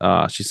team.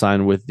 She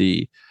signed with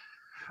the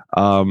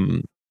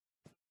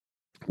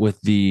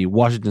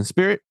Washington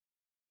Spirit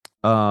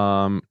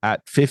at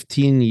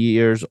 15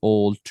 years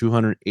old,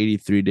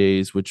 283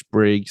 days, which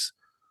breaks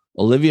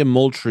Olivia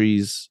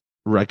Moultrie's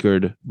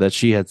record that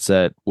she had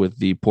set with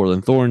the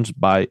Portland Thorns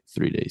by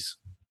 3 days.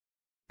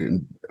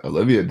 And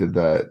Olivia did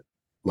that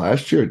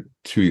last year,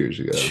 2 years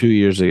ago. 2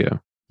 years ago.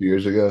 2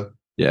 years ago.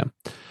 Yeah.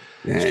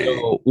 Dang.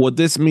 So what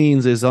this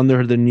means is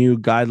under the new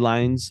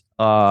guidelines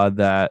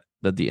that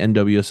the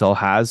NWSL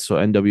has. So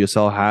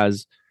NWSL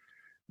has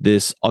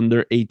this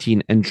under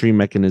 18 entry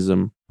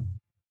mechanism,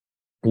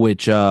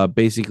 which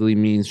basically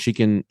means she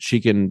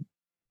can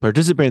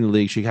participate in the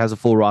league. She has a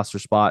full roster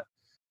spot.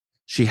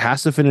 She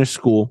has to finish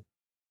school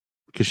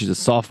because she's a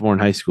sophomore in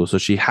high school. So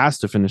she has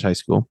to finish high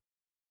school.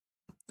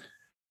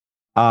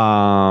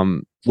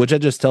 Which that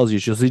just tells you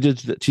she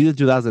did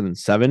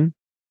 2007,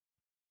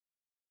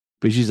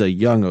 but she's a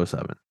young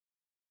 07.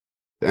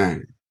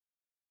 Dang.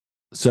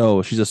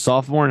 So she's a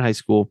sophomore in high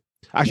school.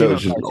 Actually,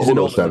 she's an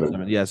old 07.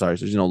 07. Yeah, sorry,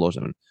 so she's an old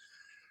 07.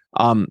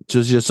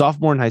 So she's a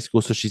sophomore in high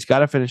school, so she's got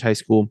to finish high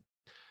school.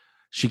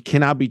 She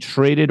cannot be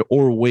traded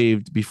or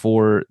waived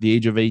before the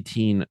age of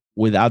 18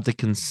 without the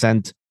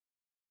consent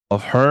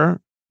of her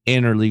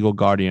and her legal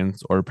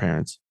guardians or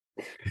parents.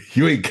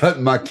 You ain't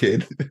cutting my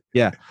kid.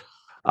 Yeah.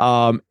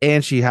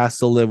 And she has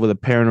to live with a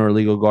parent or a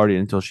legal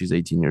guardian until she's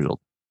 18 years old.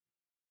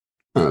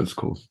 Oh, that's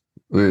cool.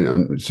 I mean,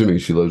 I'm assuming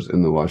she lives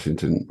in the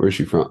Washington. Where's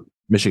she from?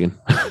 Michigan.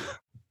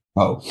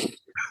 Oh.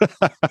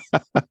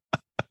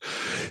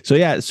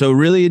 So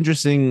really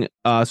interesting.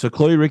 So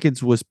Chloe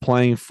Ricketts was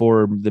playing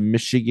for the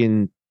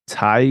Michigan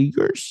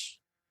Tigers.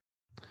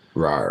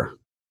 Rar.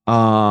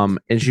 And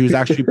she was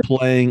actually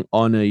playing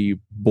on a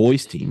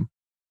boys team.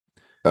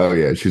 Oh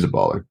yeah, she's a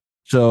baller.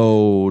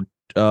 So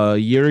a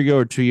year ago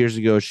or 2 years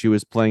ago, she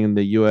was playing in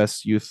the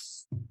U.S.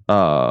 Youth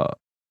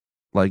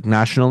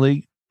National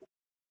League.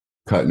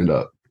 Cutting it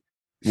up.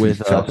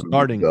 With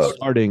starting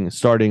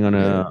on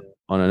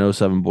an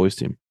 07 boys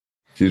team.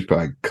 She's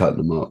probably cutting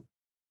them up.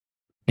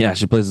 Yeah,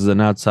 she plays as an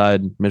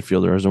outside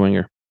midfielder, as a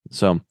winger.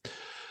 So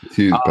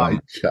she's probably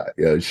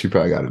she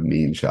probably got a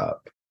mean shot.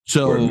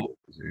 So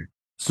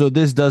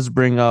this does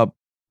bring up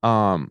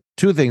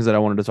two things that I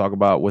wanted to talk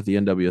about with the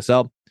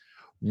NWSL.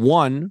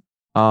 One,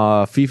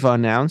 FIFA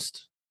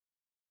announced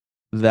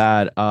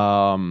that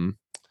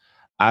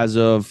as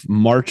of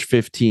March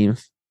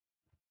 15th,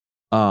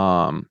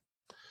 FIFA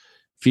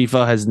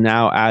has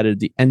now added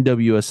the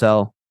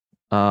NWSL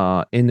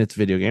in its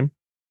video game.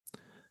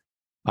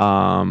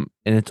 And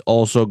it's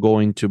also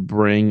going to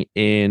bring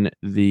in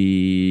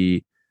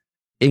the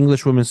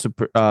English Women's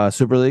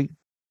Super League,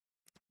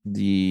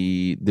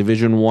 the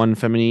Division 1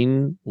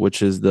 Feminine,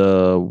 which is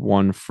the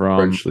one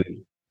from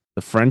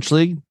the French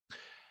League,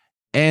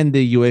 and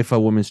the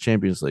UEFA Women's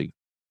Champions League.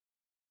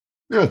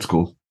 Yeah, that's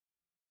cool.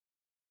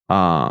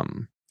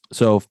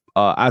 So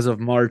as of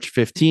March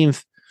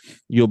 15th,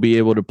 you'll be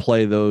able to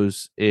play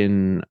those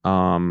in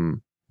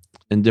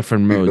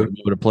different modes. You'll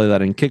be able to play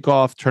that in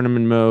kickoff,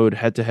 tournament mode,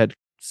 head-to-head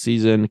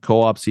season,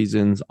 co-op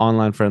seasons,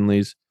 online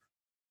friendlies,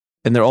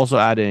 and they're also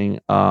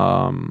adding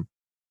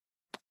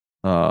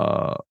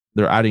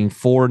they're adding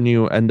 4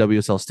 new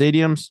NWSL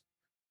stadiums,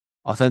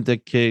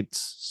 authentic kits,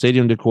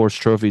 stadium decors,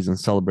 trophies, and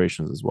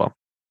celebrations as well.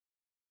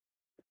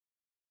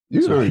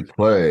 You can already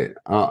play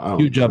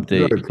huge update.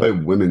 You already play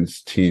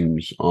women's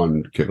teams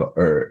on kickoff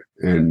or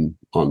in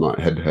online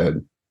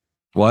head-to-head.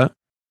 What?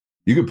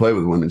 You can play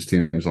with women's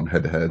teams on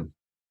head-to-head.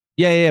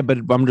 Yeah, but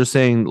I'm just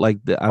saying, like,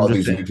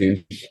 these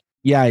teams.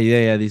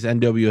 Yeah. These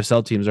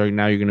NWSL teams are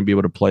now you're going to be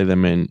able to play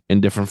them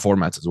in different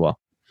formats as well.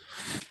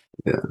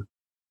 Yeah,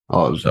 I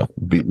was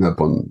beating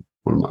up on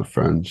one of my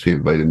friends. He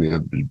invited me.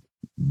 I've been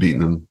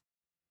beating him.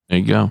 There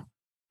you go.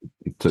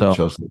 He took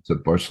Chelsea to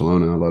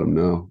Barcelona. I let him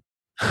know.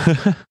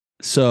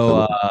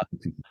 So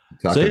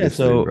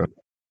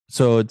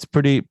it's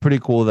pretty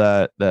cool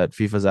that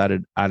FIFA's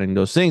adding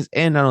those things,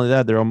 and not only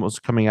that, they're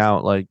almost coming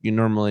out like you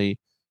normally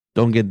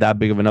don't get that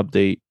big of an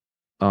update.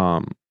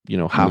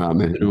 Through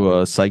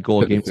a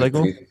game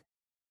cycle.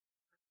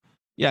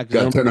 Yeah,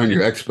 gotta turn on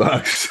your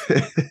Xbox.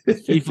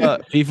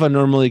 FIFA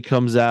normally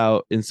comes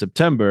out in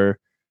September.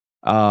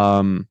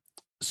 And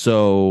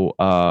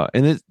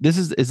is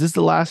this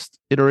the last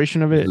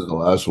iteration of it? This is the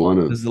last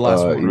one. This is the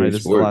last one, right?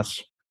 This is the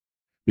last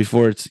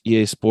before it's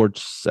EA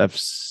Sports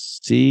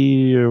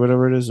FC or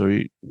whatever it is, or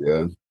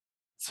yeah.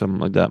 something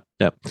like that.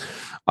 Yeah.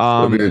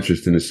 It'll be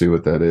interesting to see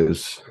what that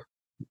is.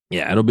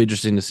 Yeah, it'll be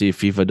interesting to see if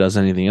FIFA does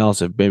anything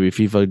else. If maybe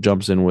FIFA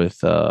jumps in with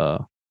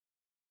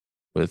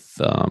what's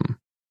it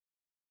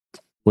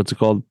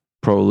called?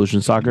 Pro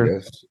Evolution Soccer,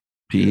 Yes.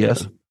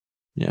 PES.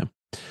 Yeah.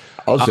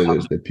 I'll say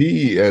this: the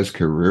PES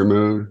career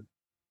mode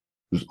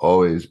was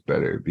always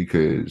better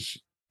because,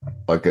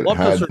 like, it Up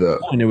to a had certain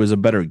point, it was a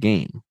better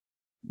game.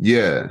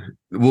 yeah.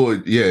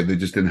 Well, yeah, they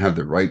just didn't have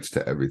the rights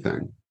to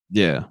everything.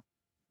 Yeah.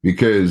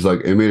 Because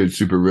like it made it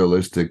super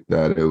realistic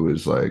that it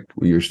was like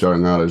when you're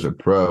starting out as a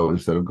pro,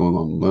 instead of going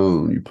on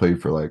loan, you play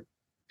for like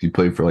if you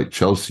play for like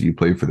Chelsea, you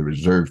play for the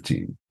reserve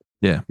team.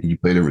 Yeah. And you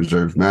play the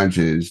reserve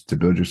matches to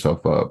build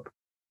yourself up.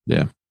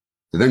 Yeah.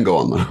 And then go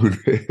on loan.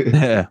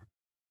 Yeah.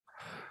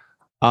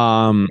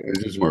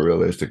 It's just more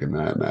realistic in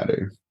that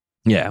matter.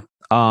 Yeah.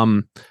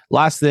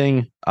 Last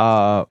thing,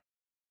 the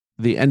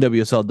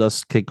NWSL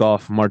does kick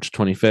off March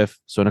 25th.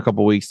 So in a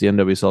couple of weeks, the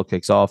NWSL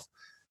kicks off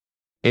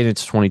in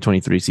its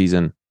 2023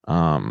 season.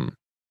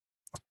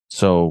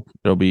 So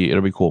it'll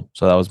be cool.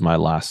 So that was my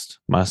last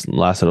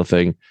little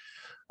thing.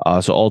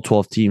 So all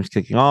 12 teams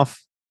kicking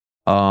off.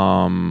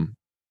 When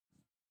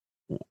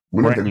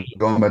are they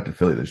going back to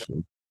Philly this year?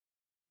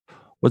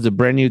 Was it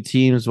brand new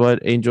teams? What,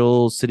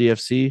 Angel City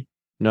FC?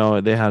 No,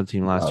 they had a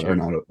team last year.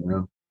 Not,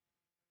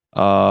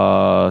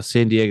 no.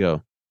 San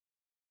Diego.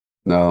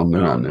 No,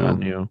 they're not Not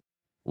new. new.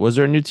 Was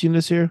there a new team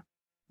this year?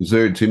 Is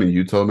there a team in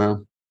Utah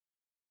now?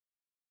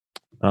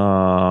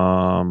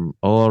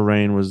 Ola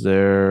Rain was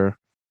there.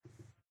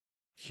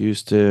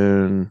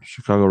 Houston,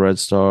 Chicago Red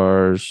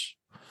Stars.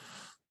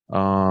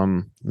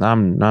 Now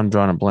I'm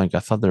drawing a blank. I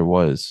thought there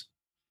was.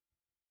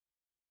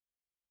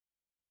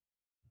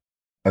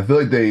 I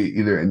feel like they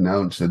either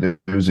announced that there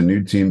was a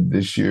new team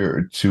this year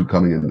or two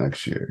coming in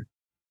next year.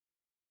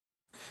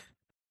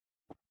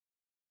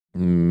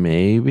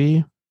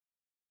 Maybe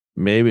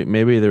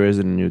there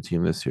isn't a new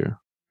team this year.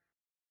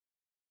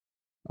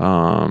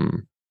 Yeah,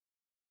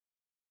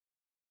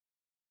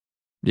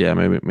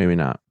 maybe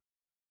not.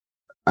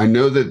 I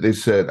know that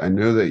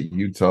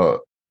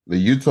the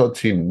Utah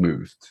team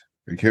moved.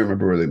 I can't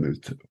remember where they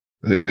moved to.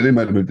 They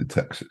might have moved to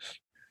Texas.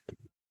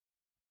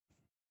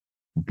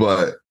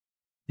 But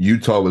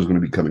Utah was going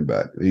to be coming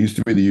back. They used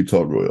to be the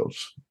Utah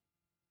Royals.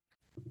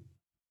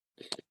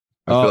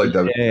 I feel like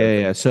that.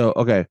 Yeah. So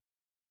okay.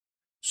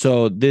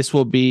 So this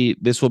will be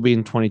in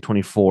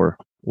 2024.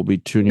 Will be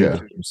two new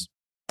teams.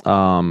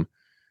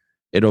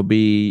 It'll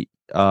be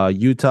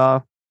Utah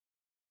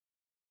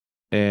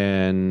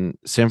and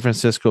San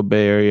Francisco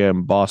Bay Area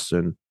and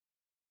Boston.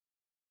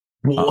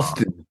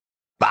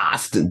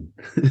 Boston.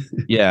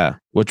 Yeah,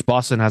 which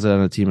Boston hasn't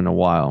done a team in a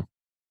while.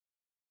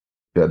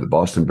 Yeah, the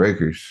Boston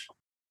Breakers.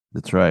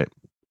 That's right.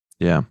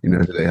 Yeah. You know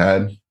who they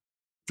had?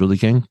 Julie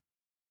King?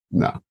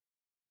 No.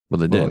 Well,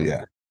 they did.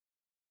 Yeah.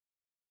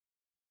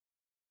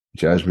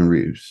 Jasmine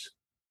Reeves.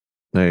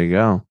 There you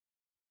go.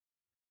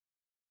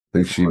 I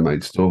think she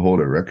might still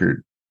hold a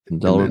record.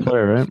 Delaware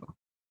player, right?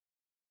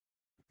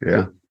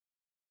 Yeah.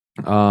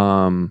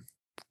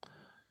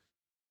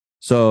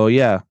 So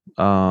yeah.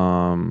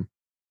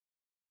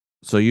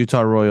 So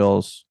Utah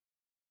Royals.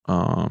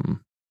 Yeah,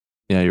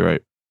 you're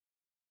right.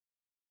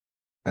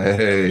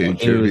 Hey,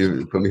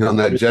 trivia, put me on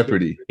that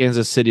Jeopardy.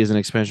 Kansas City is an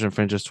expansion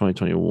franchise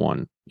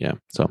 2021. Yeah.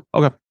 So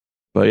okay.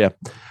 But yeah.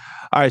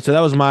 All right. So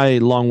that was my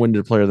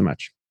long-winded player of the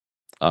match.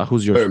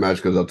 Who's yours? Player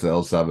match goes up to the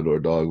El Salvador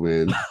dog,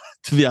 man.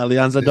 To the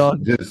Alianza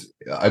dog?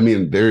 I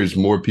mean, there's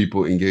more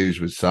people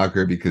engaged with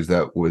soccer because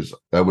that went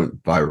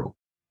viral.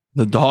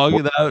 The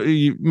dog,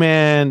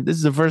 man, this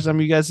is the first time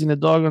you guys seen a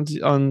dog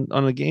on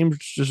a game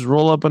just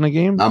roll up on a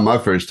game? Not my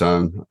first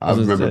time. I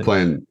remember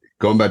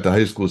going back to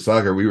high school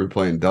soccer. We were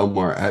playing Del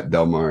Mar at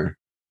Del Mar.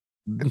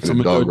 And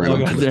the dog ran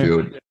onto the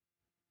field.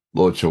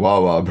 Little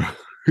Chihuahua, bro.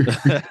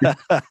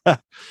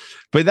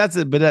 But that's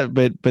it. But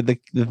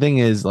the thing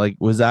is, like,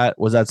 was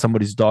that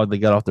somebody's dog that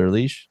got off their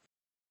leash?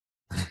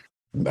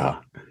 Nah,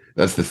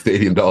 that's the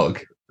stadium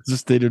dog. It's a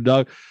stadium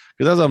dog.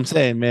 Because that's what I'm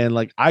saying, man.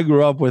 Like, I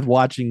grew up with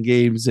watching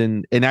games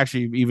and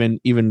actually even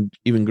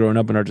growing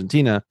up in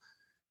Argentina,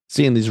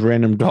 seeing these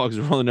random dogs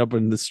rolling up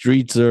in the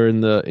streets or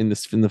in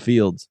the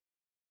fields.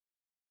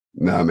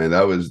 Nah, man,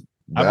 that was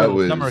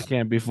summer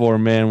camp before,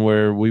 man,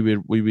 where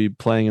we'd be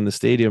playing in the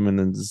stadium and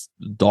then this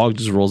dog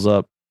just rolls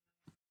up.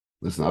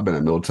 Listen, I've been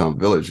at Milltown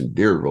Village and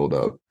deer rolled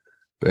up.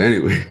 But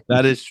anyway,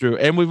 that is true.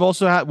 And we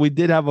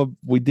did have a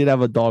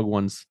dog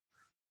once.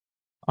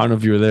 I don't know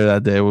if you were there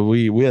that day.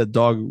 We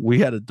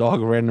had a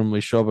dog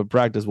randomly show up at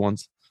practice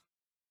once.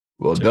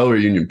 Well, Delaware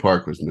Union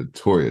Park was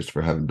notorious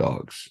for having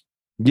dogs.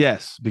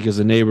 Yes, because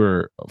a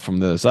neighbor from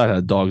the other side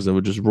had dogs that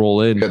would just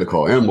roll in. We had to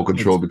call animal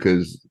control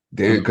because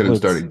Dan couldn't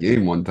start a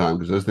game one time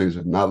because those things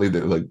would not leave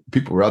there. Like,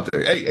 people were out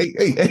there,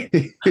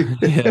 hey.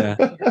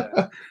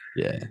 Yeah.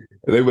 Yeah.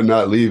 They would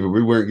not leave, and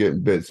we weren't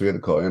getting bit, so we had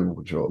to call animal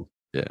control.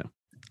 Yeah.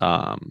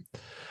 All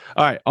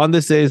right. On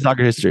this day's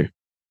soccer history.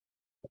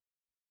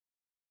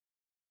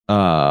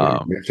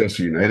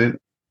 Manchester United.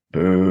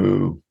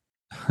 Boo.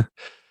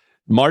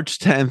 March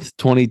 10th,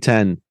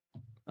 2010.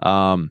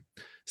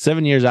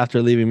 7 years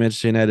after leaving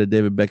Manchester United,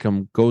 David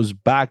Beckham goes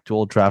back to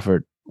Old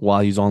Trafford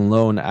while he's on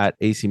loan at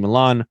AC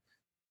Milan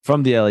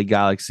from the LA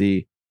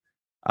Galaxy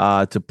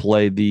to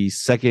play the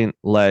second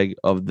leg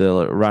of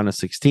the round of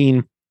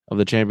 16 of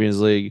the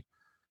Champions League.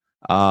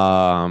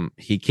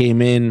 He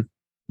came in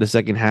the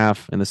second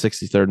half in the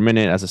 63rd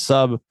minute as a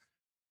sub.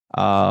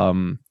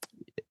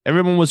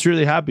 Everyone was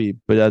really happy,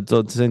 but at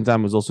the same time,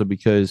 it was also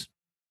because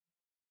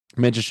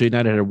Manchester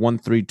United had won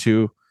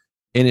 3-2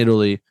 in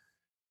Italy,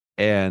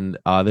 and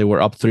they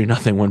were up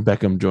 3-0 when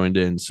Beckham joined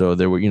in. So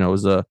there were, it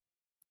was the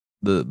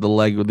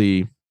leg of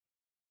the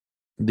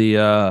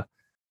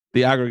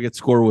aggregate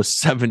score was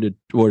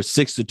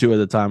 6-2 at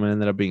the time, and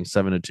ended up being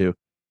 7-2.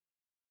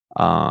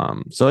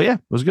 So yeah,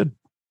 it was good.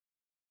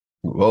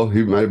 Well,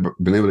 he might have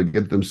been able to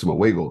get them some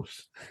away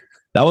goals.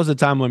 That was the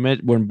time when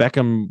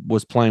Beckham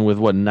was playing with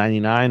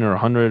 99 or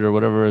 100 or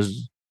whatever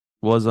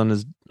was on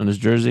his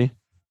jersey.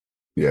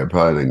 Yeah,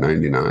 probably like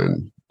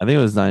 99. I think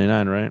it was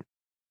 99, right?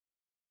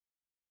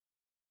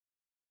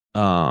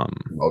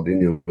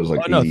 Maldini was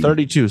like 80.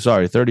 32.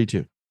 Sorry,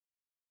 32.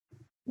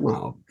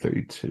 Wow,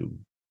 32.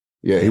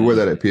 Yeah, he wore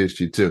that at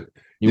PSG too.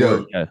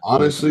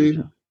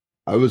 Honestly,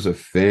 I was a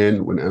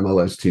fan when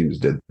MLS teams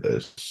did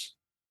this.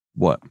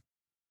 What?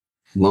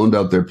 Loaned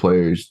out their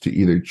players to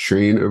either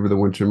train over the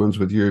winter months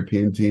with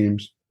European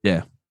teams,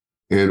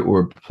 and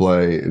or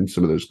play in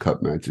some of those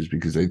cup matches,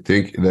 because I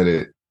think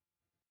that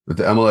with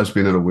the MLS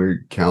being on a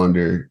weird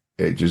calendar,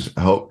 it just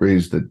helped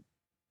raise the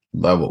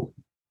level,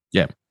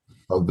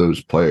 of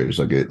those players.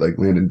 Like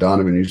Landon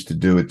Donovan used to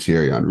do it,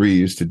 Thierry Henry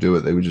used to do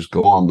it. They would just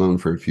go on loan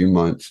for a few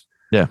months.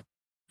 Yeah,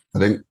 I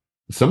think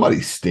somebody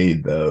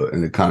stayed though,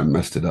 and it kind of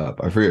messed it up.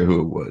 I forget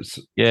who it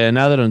was. Yeah,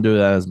 now they don't do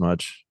that as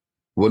much.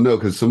 Well, no,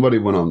 because somebody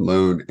went on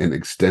loan and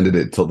extended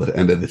it till the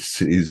end of the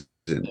season,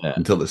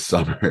 until the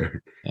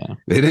summer. Yeah.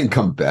 They didn't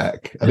come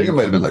back. I think it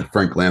might have been like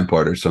Frank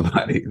Lampard or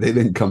somebody. They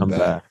didn't come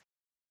back.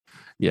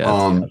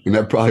 Yeah. And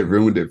that probably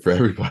ruined it for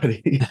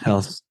everybody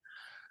else.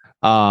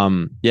 But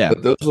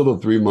those little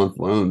 3-month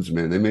loans,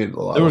 man, they made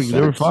a lot of sense.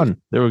 They were fun.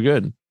 They were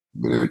good.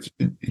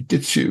 It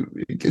gets you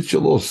a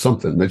little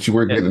something that you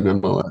weren't getting in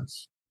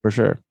MLS. For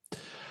sure.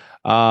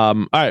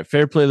 All right,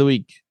 fair play of the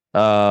week.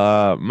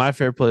 My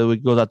fair play of the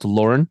week goes out to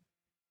Lauren.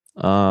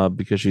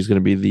 Because she's going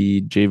to be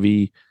the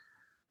JV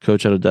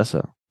coach at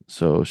Odessa.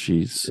 So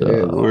she's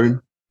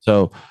Lauren.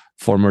 So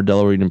former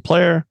Delaware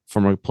player,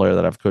 former player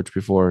that I've coached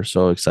before.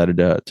 So excited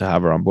to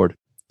have her on board.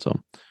 So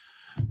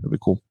it'll be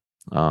cool.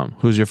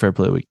 Who's your fair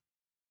play of the week?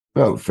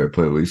 Oh, fair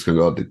play of the week's going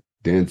to go out to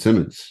Dan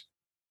Simmons.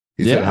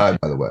 He said hi,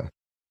 by the way.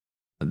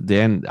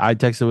 Dan, I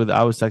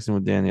was texting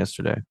with Dan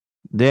yesterday.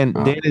 Dan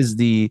is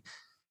the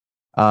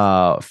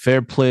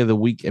fair play of the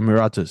week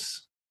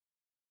Emiratus.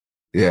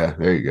 Yeah,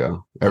 there you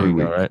go. Every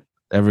week. Right?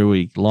 Every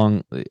week.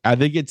 Long. I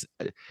think it's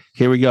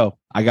here we go.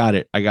 I got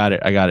it.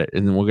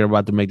 And then we're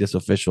about to make this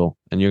official,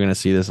 and you're gonna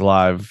see this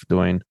live,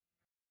 Dwayne.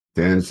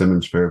 Dan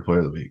Simmons fair play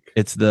of the week.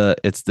 It's the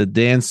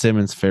Dan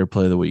Simmons fair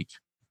play of the week.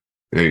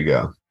 There you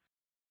go.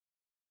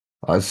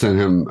 I sent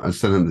him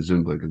the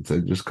Zoom link and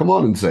said, just come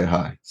on and say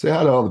hi. Say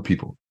hi to all the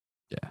people.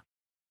 Yeah.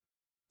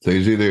 So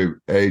he's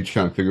either A,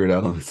 trying to figure it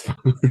out on his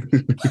phone,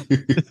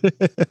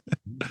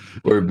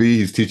 or B,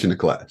 he's teaching a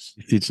class.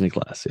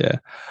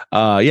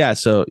 Yeah.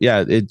 So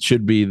it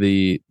should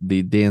be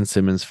the Dan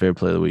Simmons Fair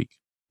Play of the Week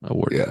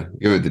award. Yeah,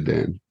 give it to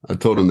Dan. I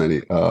told him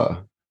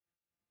that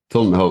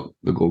told him to help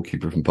the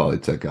goalkeeper from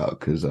Polytech out,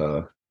 because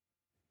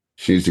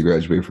she needs to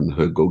graduate from the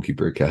Hood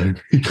Goalkeeper Academy.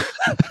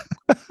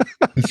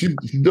 She's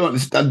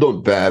not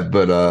doing bad,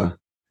 but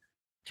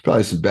there's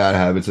probably some bad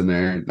habits in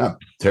there. Not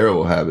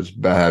terrible habits,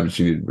 bad habits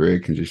she need to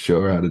break, and just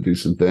show her how to do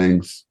some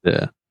things.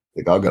 Yeah.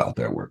 Like, I'll get out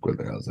there and work with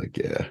her. I was like,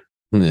 yeah.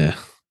 Yeah.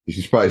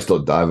 She's probably still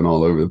diving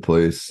all over the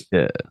place.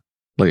 Yeah.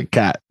 Like a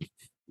cat.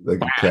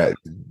 Like a cat.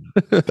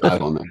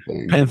 Dive on that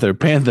thing.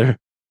 Panther.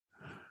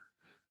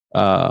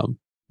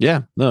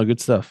 Yeah. No,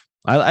 good stuff.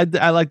 I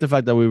like the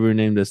fact that we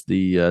renamed this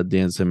the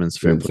Dan Simmons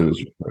Fair Play of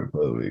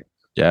the Week.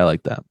 Yeah, I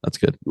like that. That's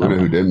good. You know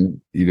who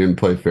didn't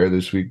play fair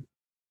this week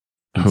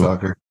in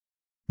soccer?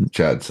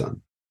 Chad's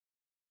son.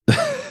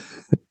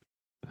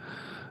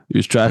 He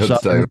was trash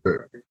talking.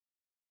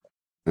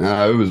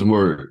 It was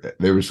more,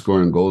 they were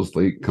scoring goals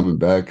late, coming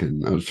back,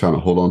 and I was trying to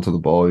hold on to the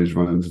ball. He was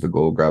running to the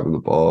goal, grabbing the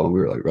ball.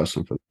 We were like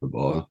wrestling for the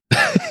ball.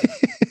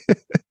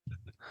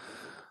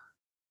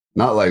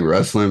 Not like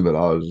wrestling, but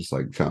I was just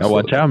like trying to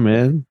watch out,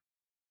 man.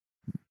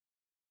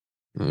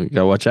 You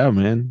gotta watch out,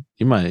 man.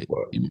 He might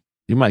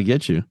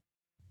get you.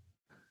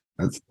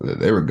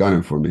 They were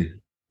gunning for me.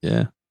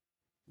 Yeah.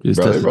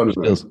 Bro,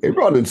 they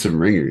brought in some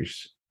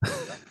ringers.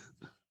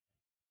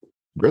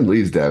 Brent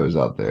Lee's dad was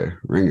out there,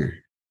 ringer.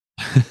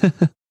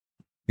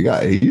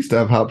 He used to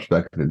have hops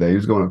back in the day. He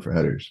was going up for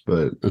headers,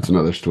 but that's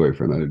another story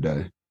for another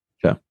day.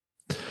 Yeah.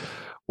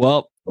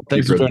 Well,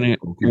 thanks for joining.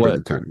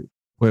 What?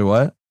 Wait,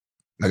 what?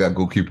 I got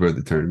goalkeeper of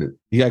the tournament.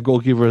 You got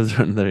goalkeeper of the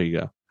tournament. There you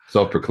go.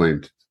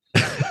 Self-proclaimed.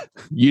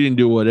 You didn't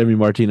do what Emi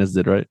Martinez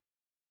did, right?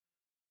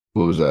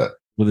 What was that?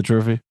 With a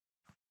trophy?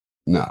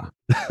 Nah.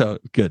 Oh,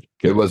 good.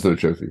 It wasn't a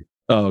trophy.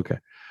 Oh, okay.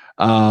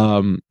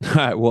 All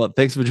right, well,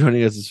 thanks for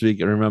joining us this week,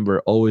 and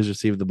remember, always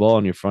receive the ball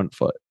on your front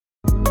foot.